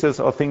example, faces,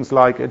 or things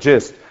like a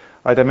gist.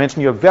 Right, I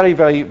mentioned you're very,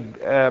 very,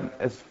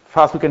 as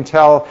far as we can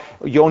tell,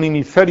 you only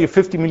need 30 or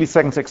 50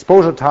 milliseconds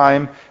exposure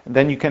time, and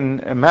then you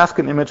can mask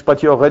an image,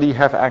 but you already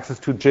have access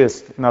to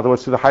gist. In other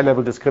words, to the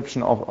high-level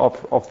description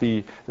of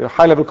the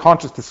high-level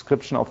conscious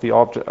description of the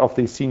object, of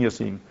the scene you're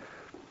seeing.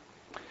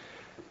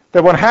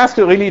 That one has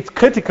to really, it's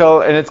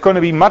critical, and it's going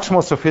to be much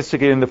more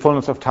sophisticated in the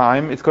fullness of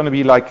time. It's going to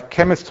be like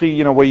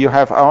chemistry, where you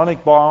have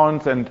ionic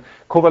bonds and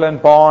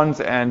covalent bonds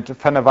and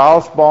van der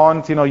Waals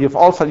bonds.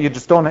 You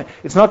just don't,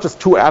 it's not just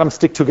two atoms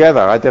stick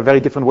together, right? There are very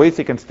different ways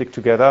they can stick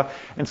together.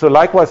 And so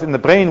likewise in the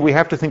brain, we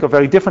have to think of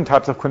very different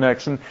types of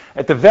connection.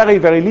 At the very,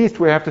 very least,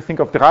 we have to think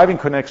of driving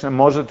connection and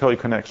modulatory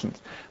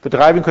connections. The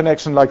driving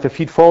connection, like the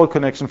feed-forward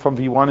connection from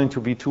V1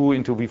 into V2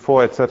 into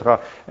V4, etc.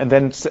 And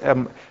then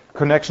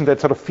connection that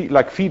sort of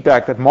like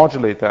feedback that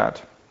modulate that.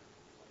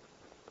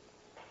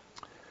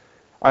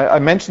 I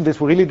mentioned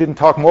this, we really didn't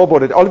talk more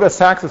about it. Oliver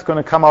Sacks is going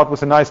to come out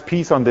with a nice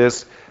piece on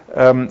this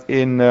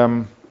in,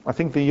 I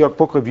think, the New York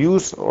Book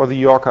Reviews or the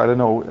Yorker, I don't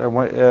know,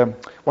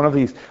 one of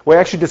these, where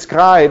he actually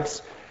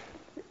describes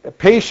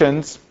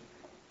patients.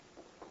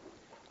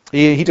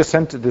 He just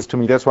sent this to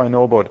me, that's why I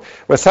know about it.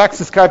 Where Sacks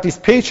described these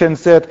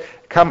patients that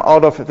come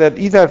out of, that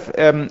either have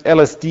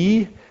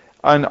LSD,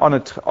 on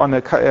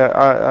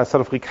a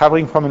sort of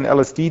recovering from an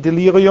LSD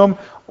delirium,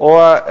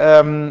 or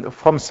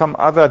from some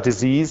other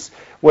disease,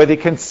 where they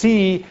can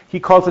see, he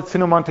calls it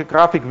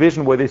cinematographic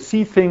vision, where they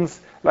see things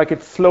like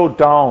it's slowed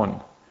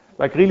down.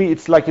 Like really,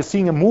 it's like you're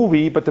seeing a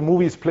movie, but the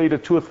movie is played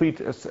at 2 or 3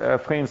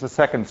 frames a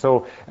second.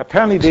 So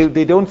apparently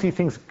they don't see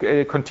things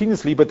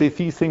continuously, but they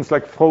see things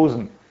like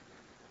frozen.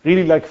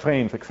 Really like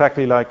frames,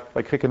 exactly like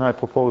Crick and I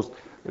proposed,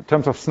 in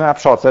terms of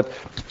snapshots.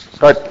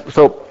 Right,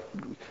 so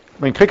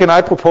Crick and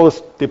I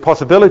proposed the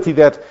possibility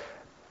that,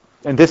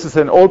 and this is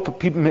an old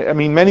people,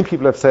 many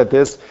people have said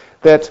this,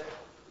 that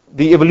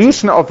the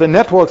evolution of the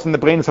networks in the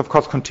brain is of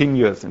course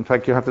continuous. In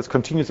fact, you have this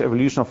continuous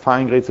evolution of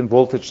firing rates and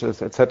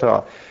voltages,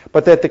 etc.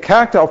 But that the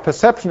character of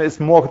perception is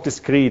more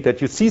discrete,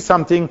 that you see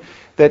something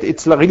that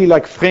it's really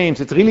like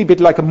frames, it's really a bit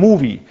like a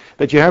movie,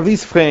 that you have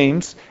these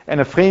frames, and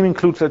a frame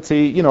includes, let's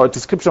say, a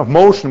description of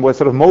motion, where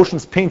sort of motion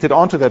is painted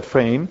onto that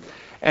frame.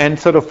 And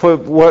sort of for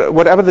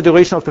whatever the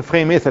duration of the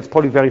frame is, that's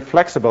probably very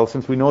flexible,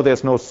 since we know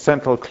there's no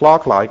central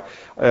clock-like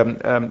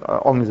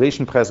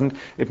organization present.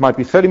 It might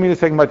be 30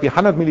 milliseconds, might be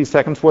 100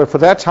 milliseconds, where for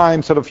that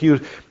time, sort of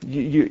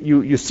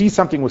you see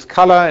something with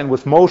color and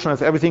with motion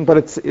and everything, but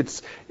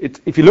it's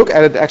if you look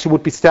at it, actually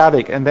would be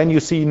static, and then you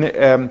see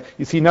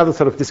another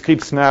sort of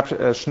discrete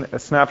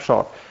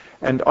snapshot.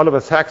 And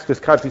Oliver Sacks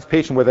describes this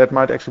patient where that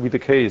might actually be the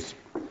case,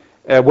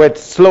 where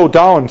it's slowed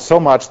down so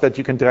much that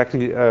you can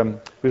directly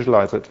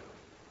visualize it.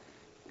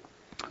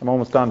 I'm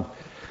almost done.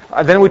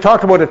 Then we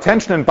talked about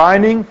attention and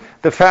binding.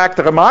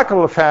 The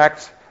remarkable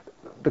fact,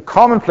 the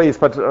commonplace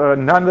but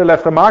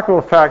nonetheless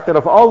remarkable fact that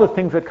of all the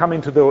things that come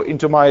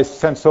into my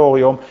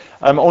sensorium,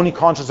 I'm only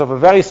conscious of a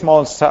very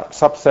small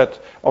subset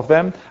of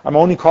them. I'm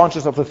only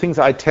conscious of the things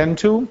I tend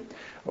to.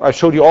 I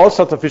showed you all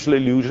sorts of visual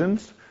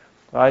illusions,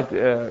 right?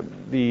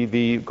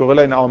 The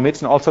gorilla in our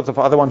midst and all sorts of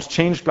other ones,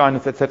 change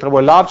blindness, etc.,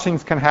 where large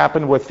things can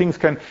happen, where things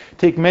can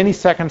take many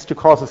seconds to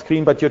cross the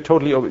screen, but you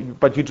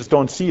just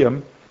don't see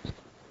them.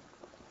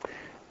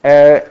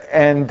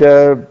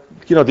 The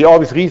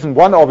obvious reason,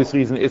 one obvious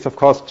reason is, of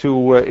course,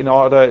 in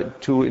order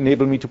to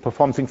enable me to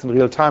perform things in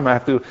real time, I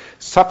have to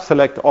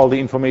sub-select all the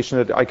information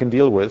that I can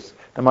deal with.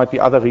 There might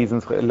be other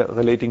reasons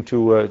relating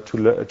to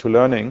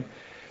learning.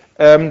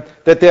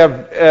 That there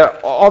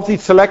of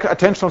these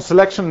attentional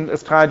selection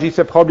strategies,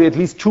 there are probably at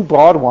least 2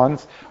 broad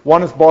ones.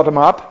 One is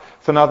bottom-up.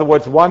 So in other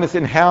words, one is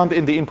inherent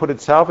in the input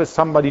itself. If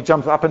somebody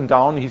jumps up and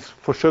down, he's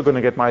for sure going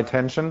to get my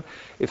attention.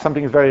 If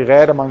something is very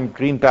red among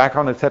green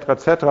background, etc.,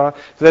 etc.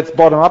 So that's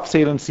bottom-up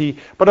saliency.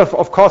 But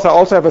of course, I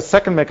also have a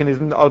second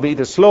mechanism, albeit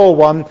a slower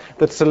one,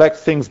 that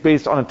selects things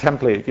based on a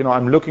template.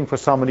 I'm looking for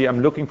somebody. I'm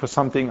looking for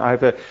something.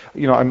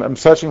 I'm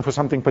searching for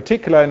something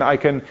particular, and I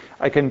can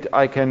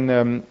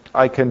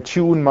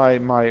tune my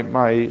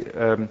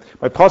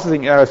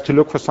processing areas to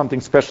look for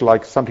something special,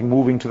 like something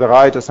moving to the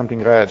right or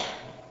something red.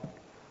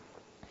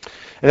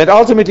 And then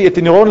ultimately, at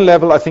the neuronal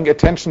level, I think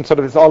attention sort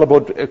of is all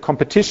about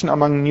competition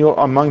among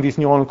these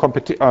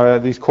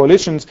neuronal these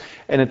coalitions,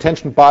 and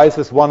attention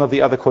biases one or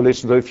the other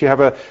coalition. So if you have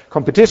a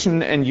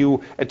competition and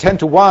you attend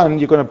to one,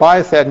 you're going to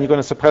bias that, and you're going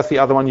to suppress the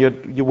other one.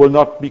 You will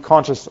not be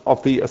conscious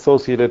of the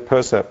associated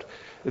percept,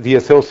 the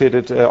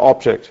associated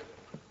object.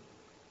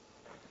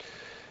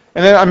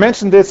 And then I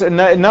mentioned this a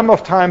number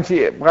of times.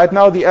 Right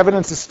now, the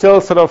evidence is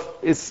still sort of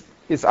is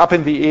up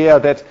in the air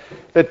that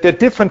there are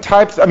different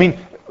types.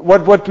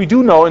 What we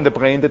do know in the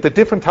brain, that the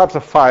different types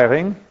of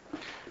firing,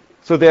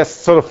 so there's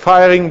sort of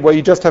firing where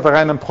you just have a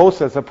random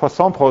process, a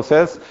Poisson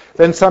process,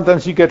 then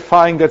sometimes you get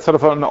firing that's sort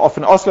of of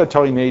an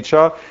oscillatory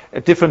nature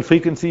at different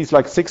frequencies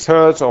like 6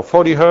 hertz or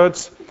 40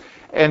 hertz,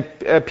 And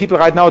people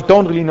right now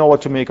don't really know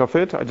what to make of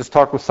it. I just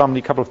talked with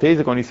somebody a couple of days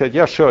ago, and he said,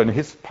 yeah, sure, in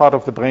his part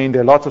of the brain,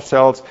 there are lots of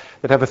cells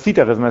that have a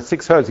theta rhythm at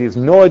 6 hertz. He has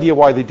no idea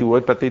why they do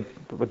it, but they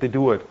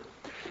do it.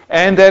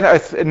 And then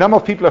a number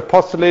of people have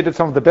postulated,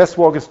 some of the best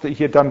work is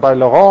here done by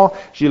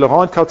Gilles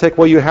Laurent at Caltech,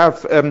 where you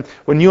have,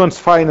 when neurons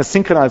fire in a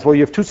synchronized, where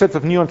you have two sets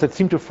of neurons that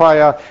seem to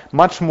fire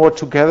much more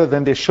together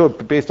than they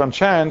should based on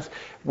chance,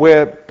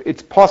 where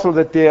it's possible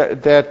that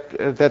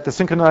the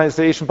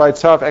synchronization by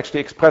itself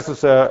actually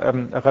expresses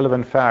a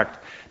relevant fact.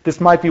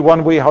 This might be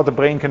one way how the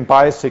brain can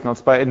bias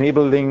signals, by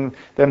enabling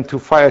them to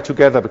fire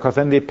together, because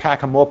then they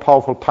pack a more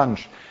powerful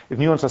punch. If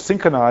neurons are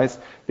synchronized,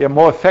 they are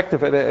more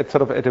effective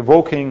at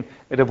evoking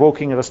a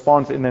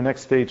response in the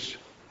next stage.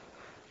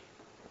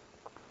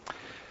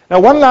 Now,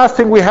 one last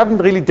thing we haven't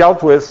really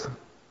dealt with,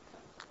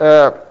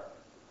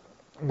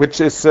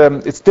 which is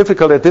it's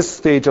difficult at this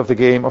stage of the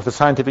game, of the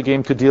scientific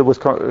game, to deal with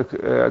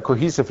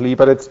cohesively,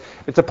 but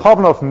it's a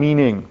problem of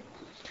meaning.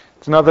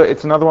 It's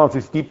another one of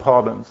these deep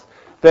problems.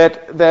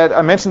 That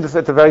I mentioned this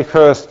at the very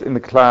first in the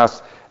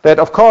class. That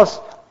of course,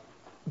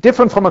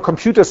 different from a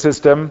computer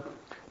system.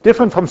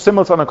 Different from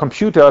symbols on a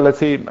computer, let's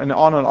say an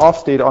on and off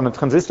state on a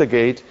transistor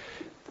gate,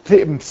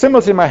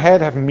 symbols in my head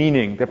have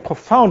meaning. They're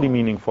profoundly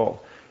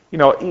meaningful. You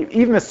know,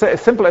 even as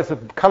simple as the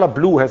color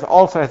blue has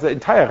an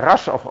entire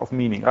rush of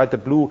meaning, right? The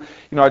blue,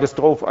 you know,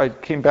 I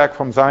came back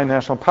from Zion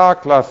National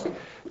Park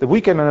the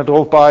weekend, and I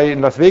drove by in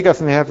Las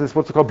Vegas, and they have this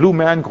what's called Blue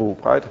Man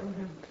Group, right?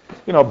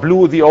 You know,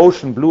 blue, the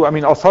ocean, blue, I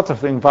mean, all sorts of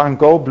things, Van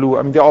Gogh blue,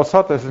 I mean, there are all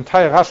sorts, there's an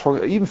entire rush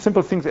for even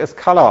simple things as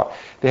color.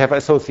 They have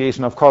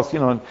association. Of course, you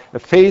know, a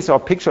face or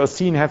picture or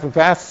scene have a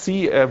vast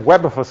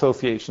web of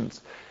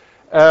associations.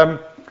 These are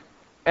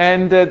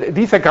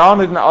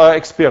grounded in our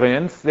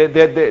experience.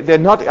 They're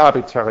not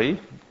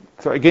arbitrary.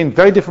 So again,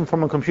 very different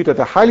from a computer.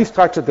 They're highly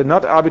structured, they're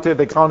not arbitrary,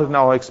 they're grounded in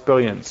our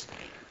experience.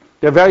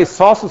 There are various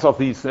sources of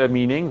these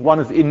meaning. One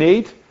is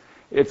innate.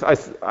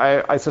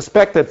 I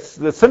suspect that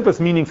the simplest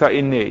meanings are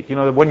innate. You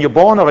know, when you're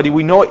born already,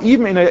 we know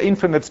even in an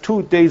infant that's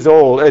 2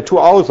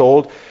 hours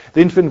old,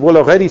 the infant will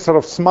already sort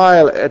of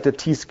smile at the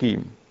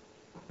T-scheme.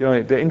 You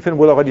know, the infant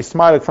will already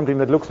smile at something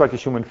that looks like a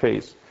human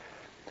face.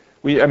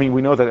 We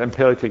know that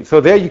empirically.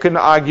 So there you can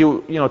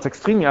argue, you know, it's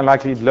extremely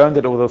unlikely to learn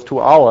that over those 2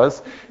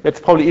 hours. It's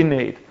probably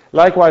innate.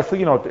 Likewise,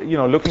 you know,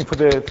 looking for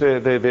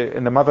the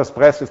in the mother's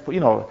breast is, you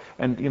know,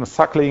 and you know,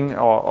 suckling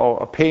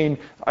or pain.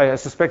 I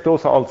suspect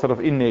those are all sort of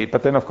innate,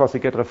 but then of course they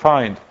get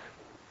refined.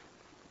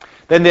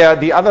 Then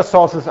the other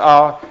sources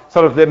are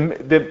sort of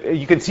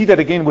you can see that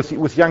again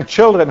with young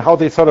children, how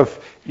they sort of,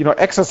 you know,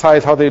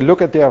 exercise, how they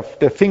look at their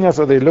fingers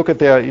or they look at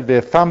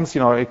their thumbs. You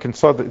know, you can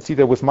sort of see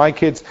that with my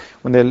kids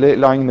when they're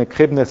lying in the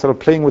crib and they're sort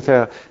of playing with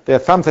their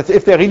thumbs. As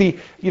if they're really,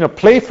 you know,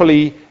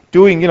 playfully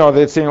doing, you know,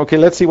 they're saying, okay,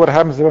 let's see what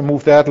happens if I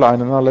move that line,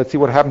 and now let's see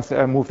what happens if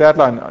I move that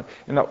line.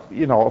 And,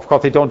 you know, of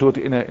course, they don't do it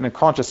in a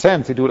conscious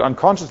sense; they do it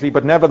unconsciously.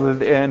 But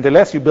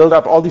nevertheless, you build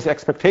up all these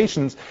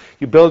expectations.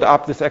 You build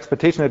up this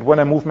expectation that when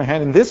I move my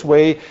hand in this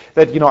way,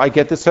 that, you know, I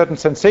get this certain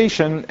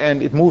sensation,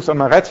 and it moves on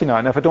my retina.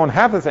 And if I don't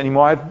have this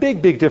anymore, I have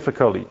big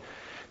difficulty.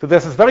 So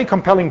there's this very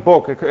compelling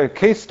book, a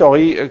case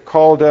story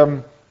called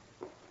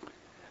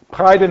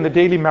 "Pride in the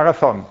Daily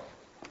Marathon."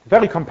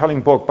 Very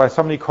compelling book by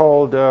somebody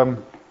called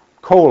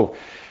Koch.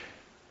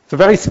 It's a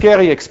very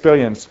scary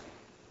experience.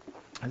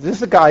 This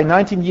is a guy,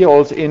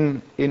 19-year-old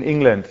in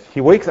England.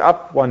 He wakes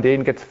up one day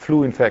and gets a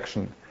flu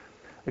infection.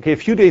 Okay, a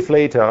few days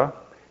later,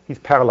 he's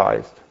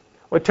paralyzed.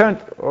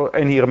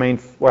 And he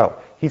remains,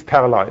 he's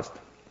paralyzed.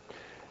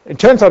 It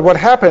turns out what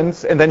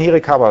happens, and then he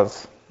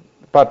recovers,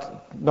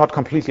 but not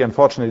completely,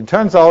 unfortunately. It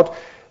turns out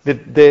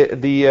that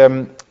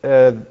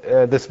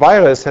this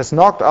virus has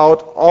knocked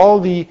out all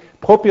the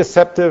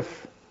proprioceptive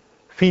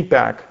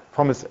feedback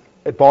from his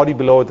body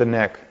below the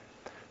neck.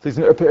 So he's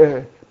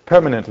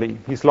permanently,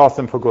 he's lost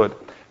them for good.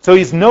 So he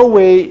has no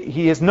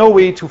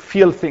way to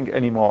feel things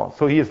anymore.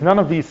 So he has none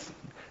of these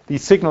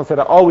signals that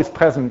are always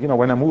present. You know,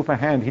 when I move my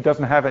hand, he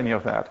doesn't have any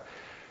of that.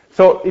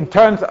 So in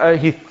turns,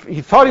 he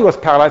thought he was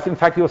paralyzed. In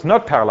fact, he was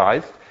not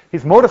paralyzed.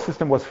 His motor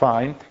system was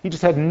fine. He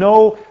just had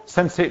no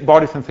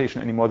body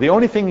sensation anymore. The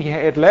only thing he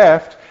had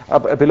left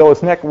below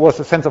his neck was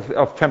a sense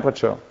of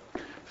temperature.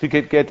 So you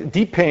could get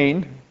deep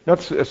pain. Not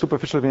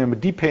superficial pain,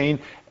 but deep pain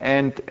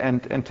and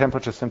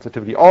temperature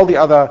sensitivity. All the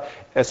other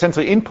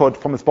sensory input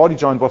from his body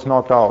joint was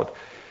knocked out.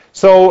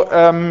 So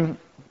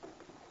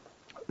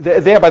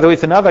there, by the way,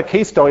 it's another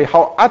case story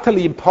how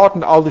utterly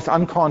important all these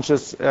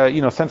unconscious,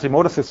 sensory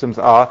motor systems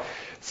are.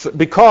 So,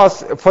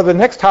 because for the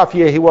next half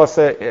year he was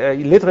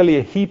literally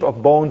a heap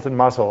of bones and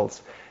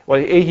muscles.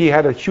 Well, he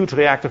had a huge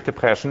reactive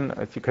depression,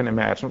 as you can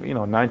imagine.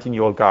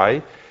 19-year-old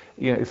guy.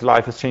 His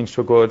life has changed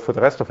for good for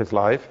the rest of his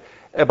life.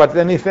 But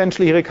then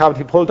eventually he recovered,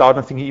 he pulled out,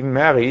 I think he even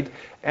married,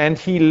 and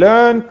he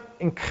learned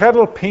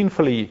incredibly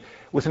painfully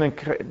with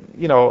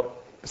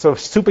sort of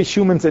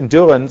superhuman's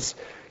endurance,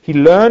 he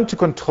learned to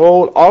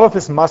control all of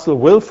his muscle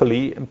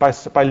willfully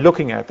by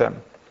looking at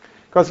them.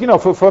 Because,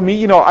 for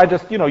me, I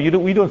just,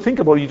 we don't think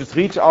about it, you just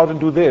reach out and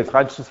do this,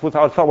 right, just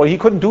without thought. Well, he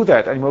couldn't do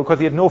that anymore because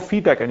he had no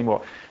feedback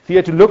anymore. So he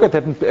had to look at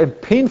that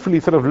and painfully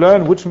sort of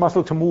learn which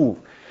muscle to move.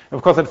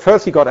 Of course, at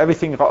first he got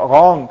everything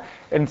wrong,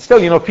 and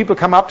still, people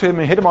come up to him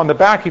and hit him on the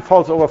back, he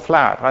falls over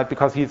flat, right?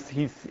 Because he's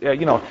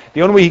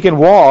the only way he can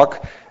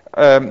walk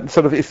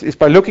is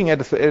by looking at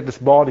his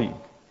body.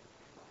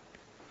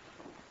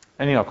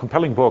 And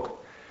compelling book.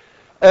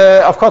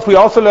 Of course, we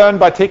also learn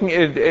by taking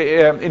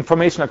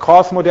information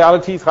across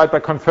modalities, right?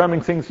 By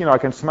confirming things, I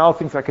can smell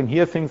things, I can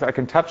hear things, I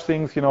can touch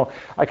things,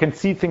 I can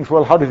see things.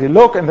 Well, how do they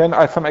look? And then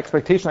I have some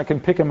expectation, I can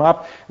pick them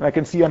up, and I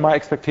can see are my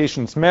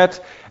expectations met.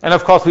 And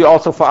of course, we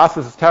also, for us,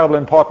 this is terribly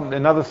important.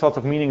 Another sort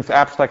of meaning is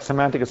abstract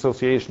semantic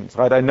associations,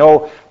 right? I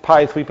know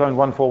pi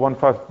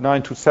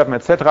 3.1415927,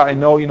 etc. I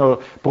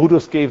know,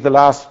 Brutus gave the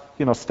last,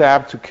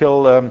 stab to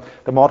kill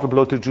the mortal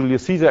blow to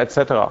Julius Caesar,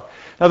 etc.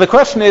 Now the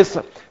question is,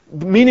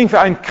 meanings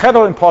are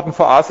incredibly important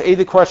for us. A,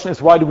 the question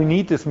is, why do we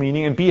need this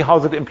meaning? And B, how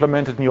is it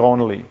implemented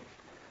neuronally?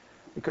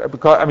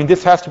 Because,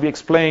 this has to be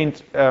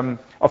explained.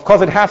 Of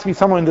course, it has to be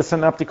somewhere in the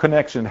synaptic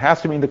connection. It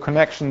has to be in the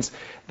connections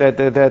that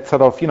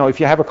sort of, if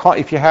you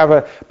have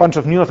a bunch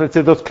of neurons, let's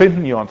say those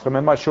Clinton neurons.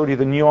 Remember I showed you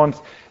the neurons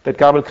that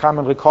Gabriel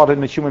Kramer recorded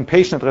in a human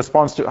patient that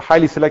responds to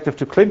highly selective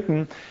to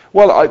Clinton.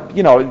 Well,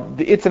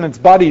 it's in its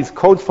bodies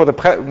codes for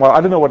I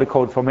don't know what it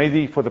codes for.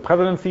 Maybe for the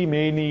presidency,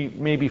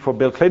 maybe for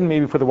Bill Clinton,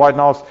 maybe for the White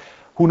House.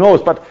 Who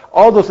knows? But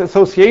all those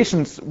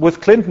associations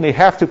with Clinton, they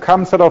have to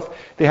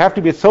they have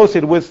to be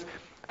associated with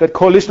that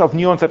coalition of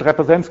neurons that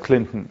represents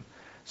Clinton.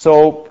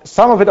 So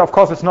some of it, of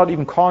course, is not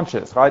even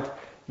conscious, right?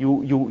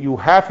 You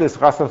have this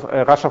rush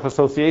of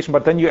association,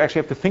 but then you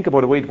actually have to think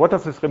about it. Wait, what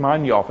does this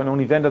remind you of? And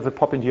only then does it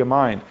pop into your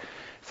mind.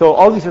 So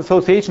all these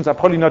associations are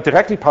probably not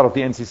directly part of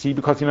the NCC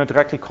because you're not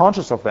directly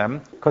conscious of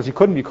them, because you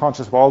couldn't be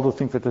conscious of all those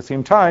things at the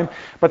same time,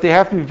 but they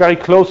have to be very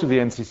close to the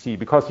NCC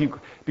because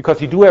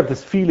you do have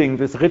this feeling,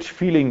 this rich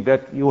feeling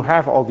that you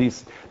have all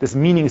this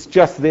meaning is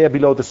just there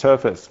below the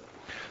surface.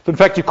 So in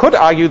fact, you could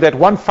argue that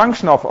one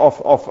function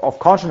of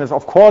consciousness,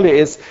 of qualia,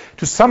 is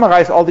to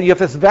summarize you have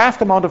this vast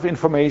amount of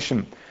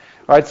information,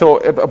 right? So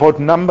about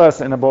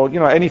numbers and about,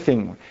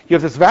 anything. You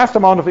have this vast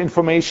amount of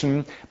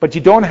information, but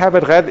you don't have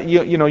it read,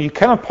 you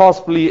cannot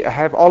possibly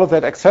have all of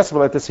that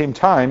accessible at the same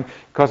time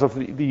because of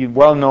the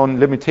well-known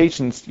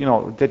limitations,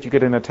 that you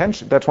get in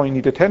attention. That's why you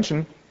need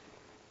attention.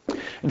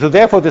 And so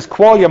therefore, this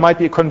qualia might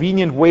be a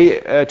convenient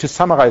way to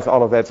summarize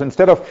all of that. So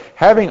instead of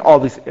having all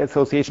this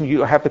association,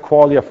 you have the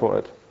qualia for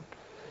it.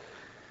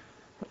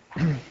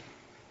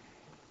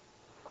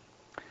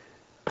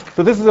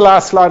 So this is the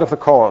last slide of the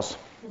course.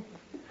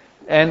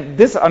 And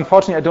this,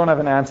 unfortunately, I don't have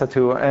an answer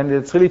to, and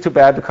it's really too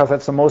bad because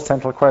that's the most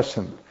central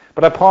question.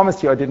 But I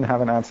promised you I didn't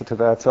have an answer to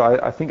that, so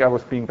I think I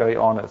was being very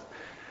honest.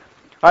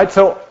 All right,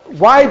 so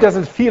why does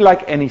it feel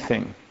like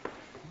anything?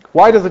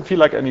 Why does it feel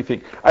like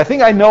anything? I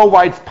think I know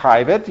why it's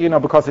private,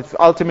 because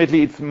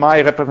it's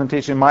my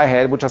representation in my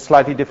head, which are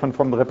slightly different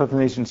from the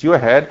representations you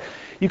had.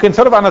 You can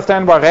sort of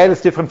understand why red is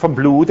different from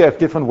blue. They have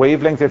different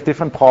wavelengths, they have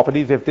different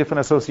properties, they have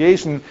different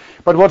association.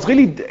 But what's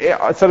really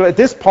sort of at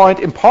this point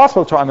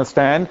impossible to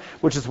understand,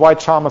 which is why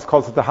Chalmers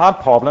calls it the hard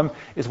problem,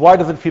 is why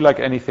does it feel like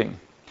anything? And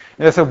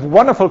there's a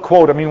wonderful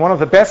quote, one of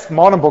the best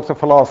modern books of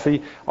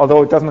philosophy,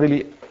 although it doesn't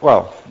really,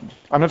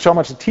 I'm not sure how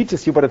much it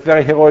teaches you, but it's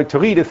very heroic to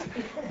read, is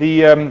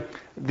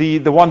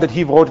the one that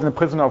he wrote in the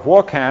prisoner of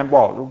war camp,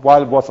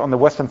 while it was on the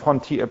Western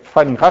frontier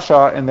fighting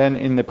Russia, and then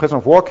in the prisoner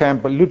of war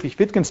camp, Ludwig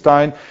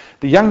Wittgenstein,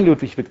 the young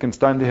Ludwig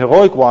Wittgenstein, the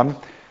heroic one,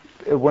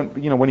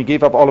 when he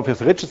gave up all of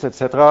his riches,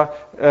 etc.,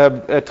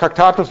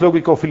 Tractatus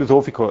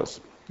Logico-Philosophicus.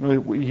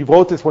 He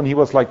wrote this when he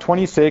was like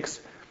 26,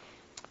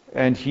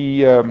 and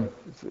he, it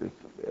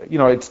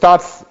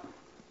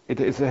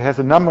has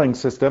a numbering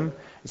system.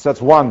 It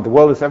starts 1, the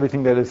world is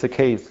everything that is the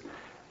case.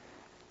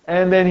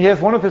 And then he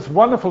has one of his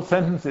wonderful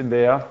sentences in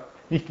there,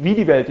 nicht wie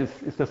die Welt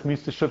ist das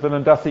Mystische,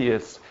 sondern dass sie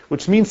ist,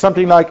 which means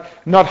something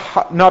like not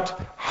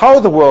how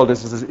the world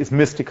is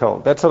mystical,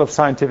 that's sort of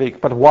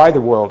scientific, but why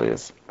the world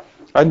is.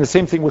 And the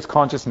same thing with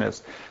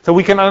consciousness. So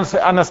we can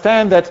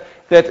understand that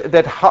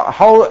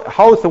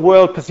how is the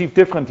world perceived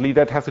differently,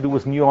 that has to do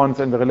with neurons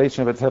and the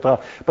relationship,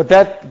 etc. But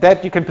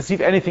that you can perceive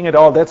anything at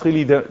all, that's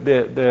really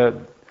the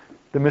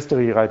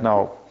mystery right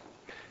now.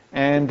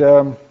 And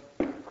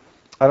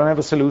I don't have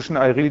a solution.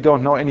 I really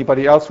don't know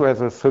anybody else who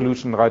has a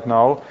solution right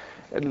now.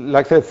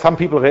 Like I said, some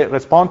people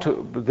respond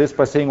to this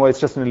by saying, well, it's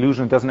just an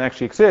illusion, it doesn't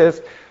actually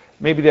exist.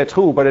 Maybe they're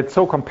true, but it's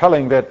so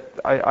compelling that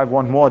I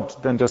want more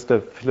than just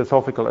a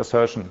philosophical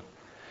assertion.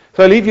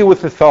 So I leave you with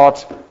the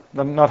thought,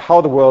 not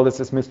how the world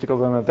is mystical,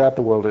 than that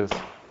the world is.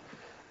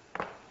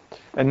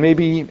 And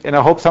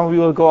I hope some of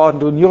you will go out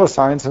and do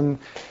neuroscience and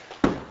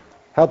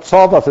help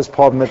solve us this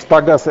problem that's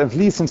bugged us at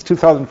least since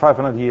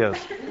 2,500 years.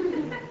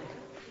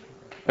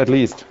 At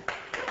least.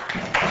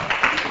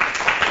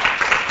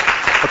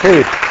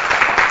 Okay.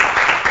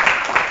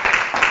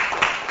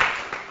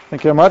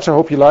 Thank you very much. I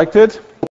hope you liked it.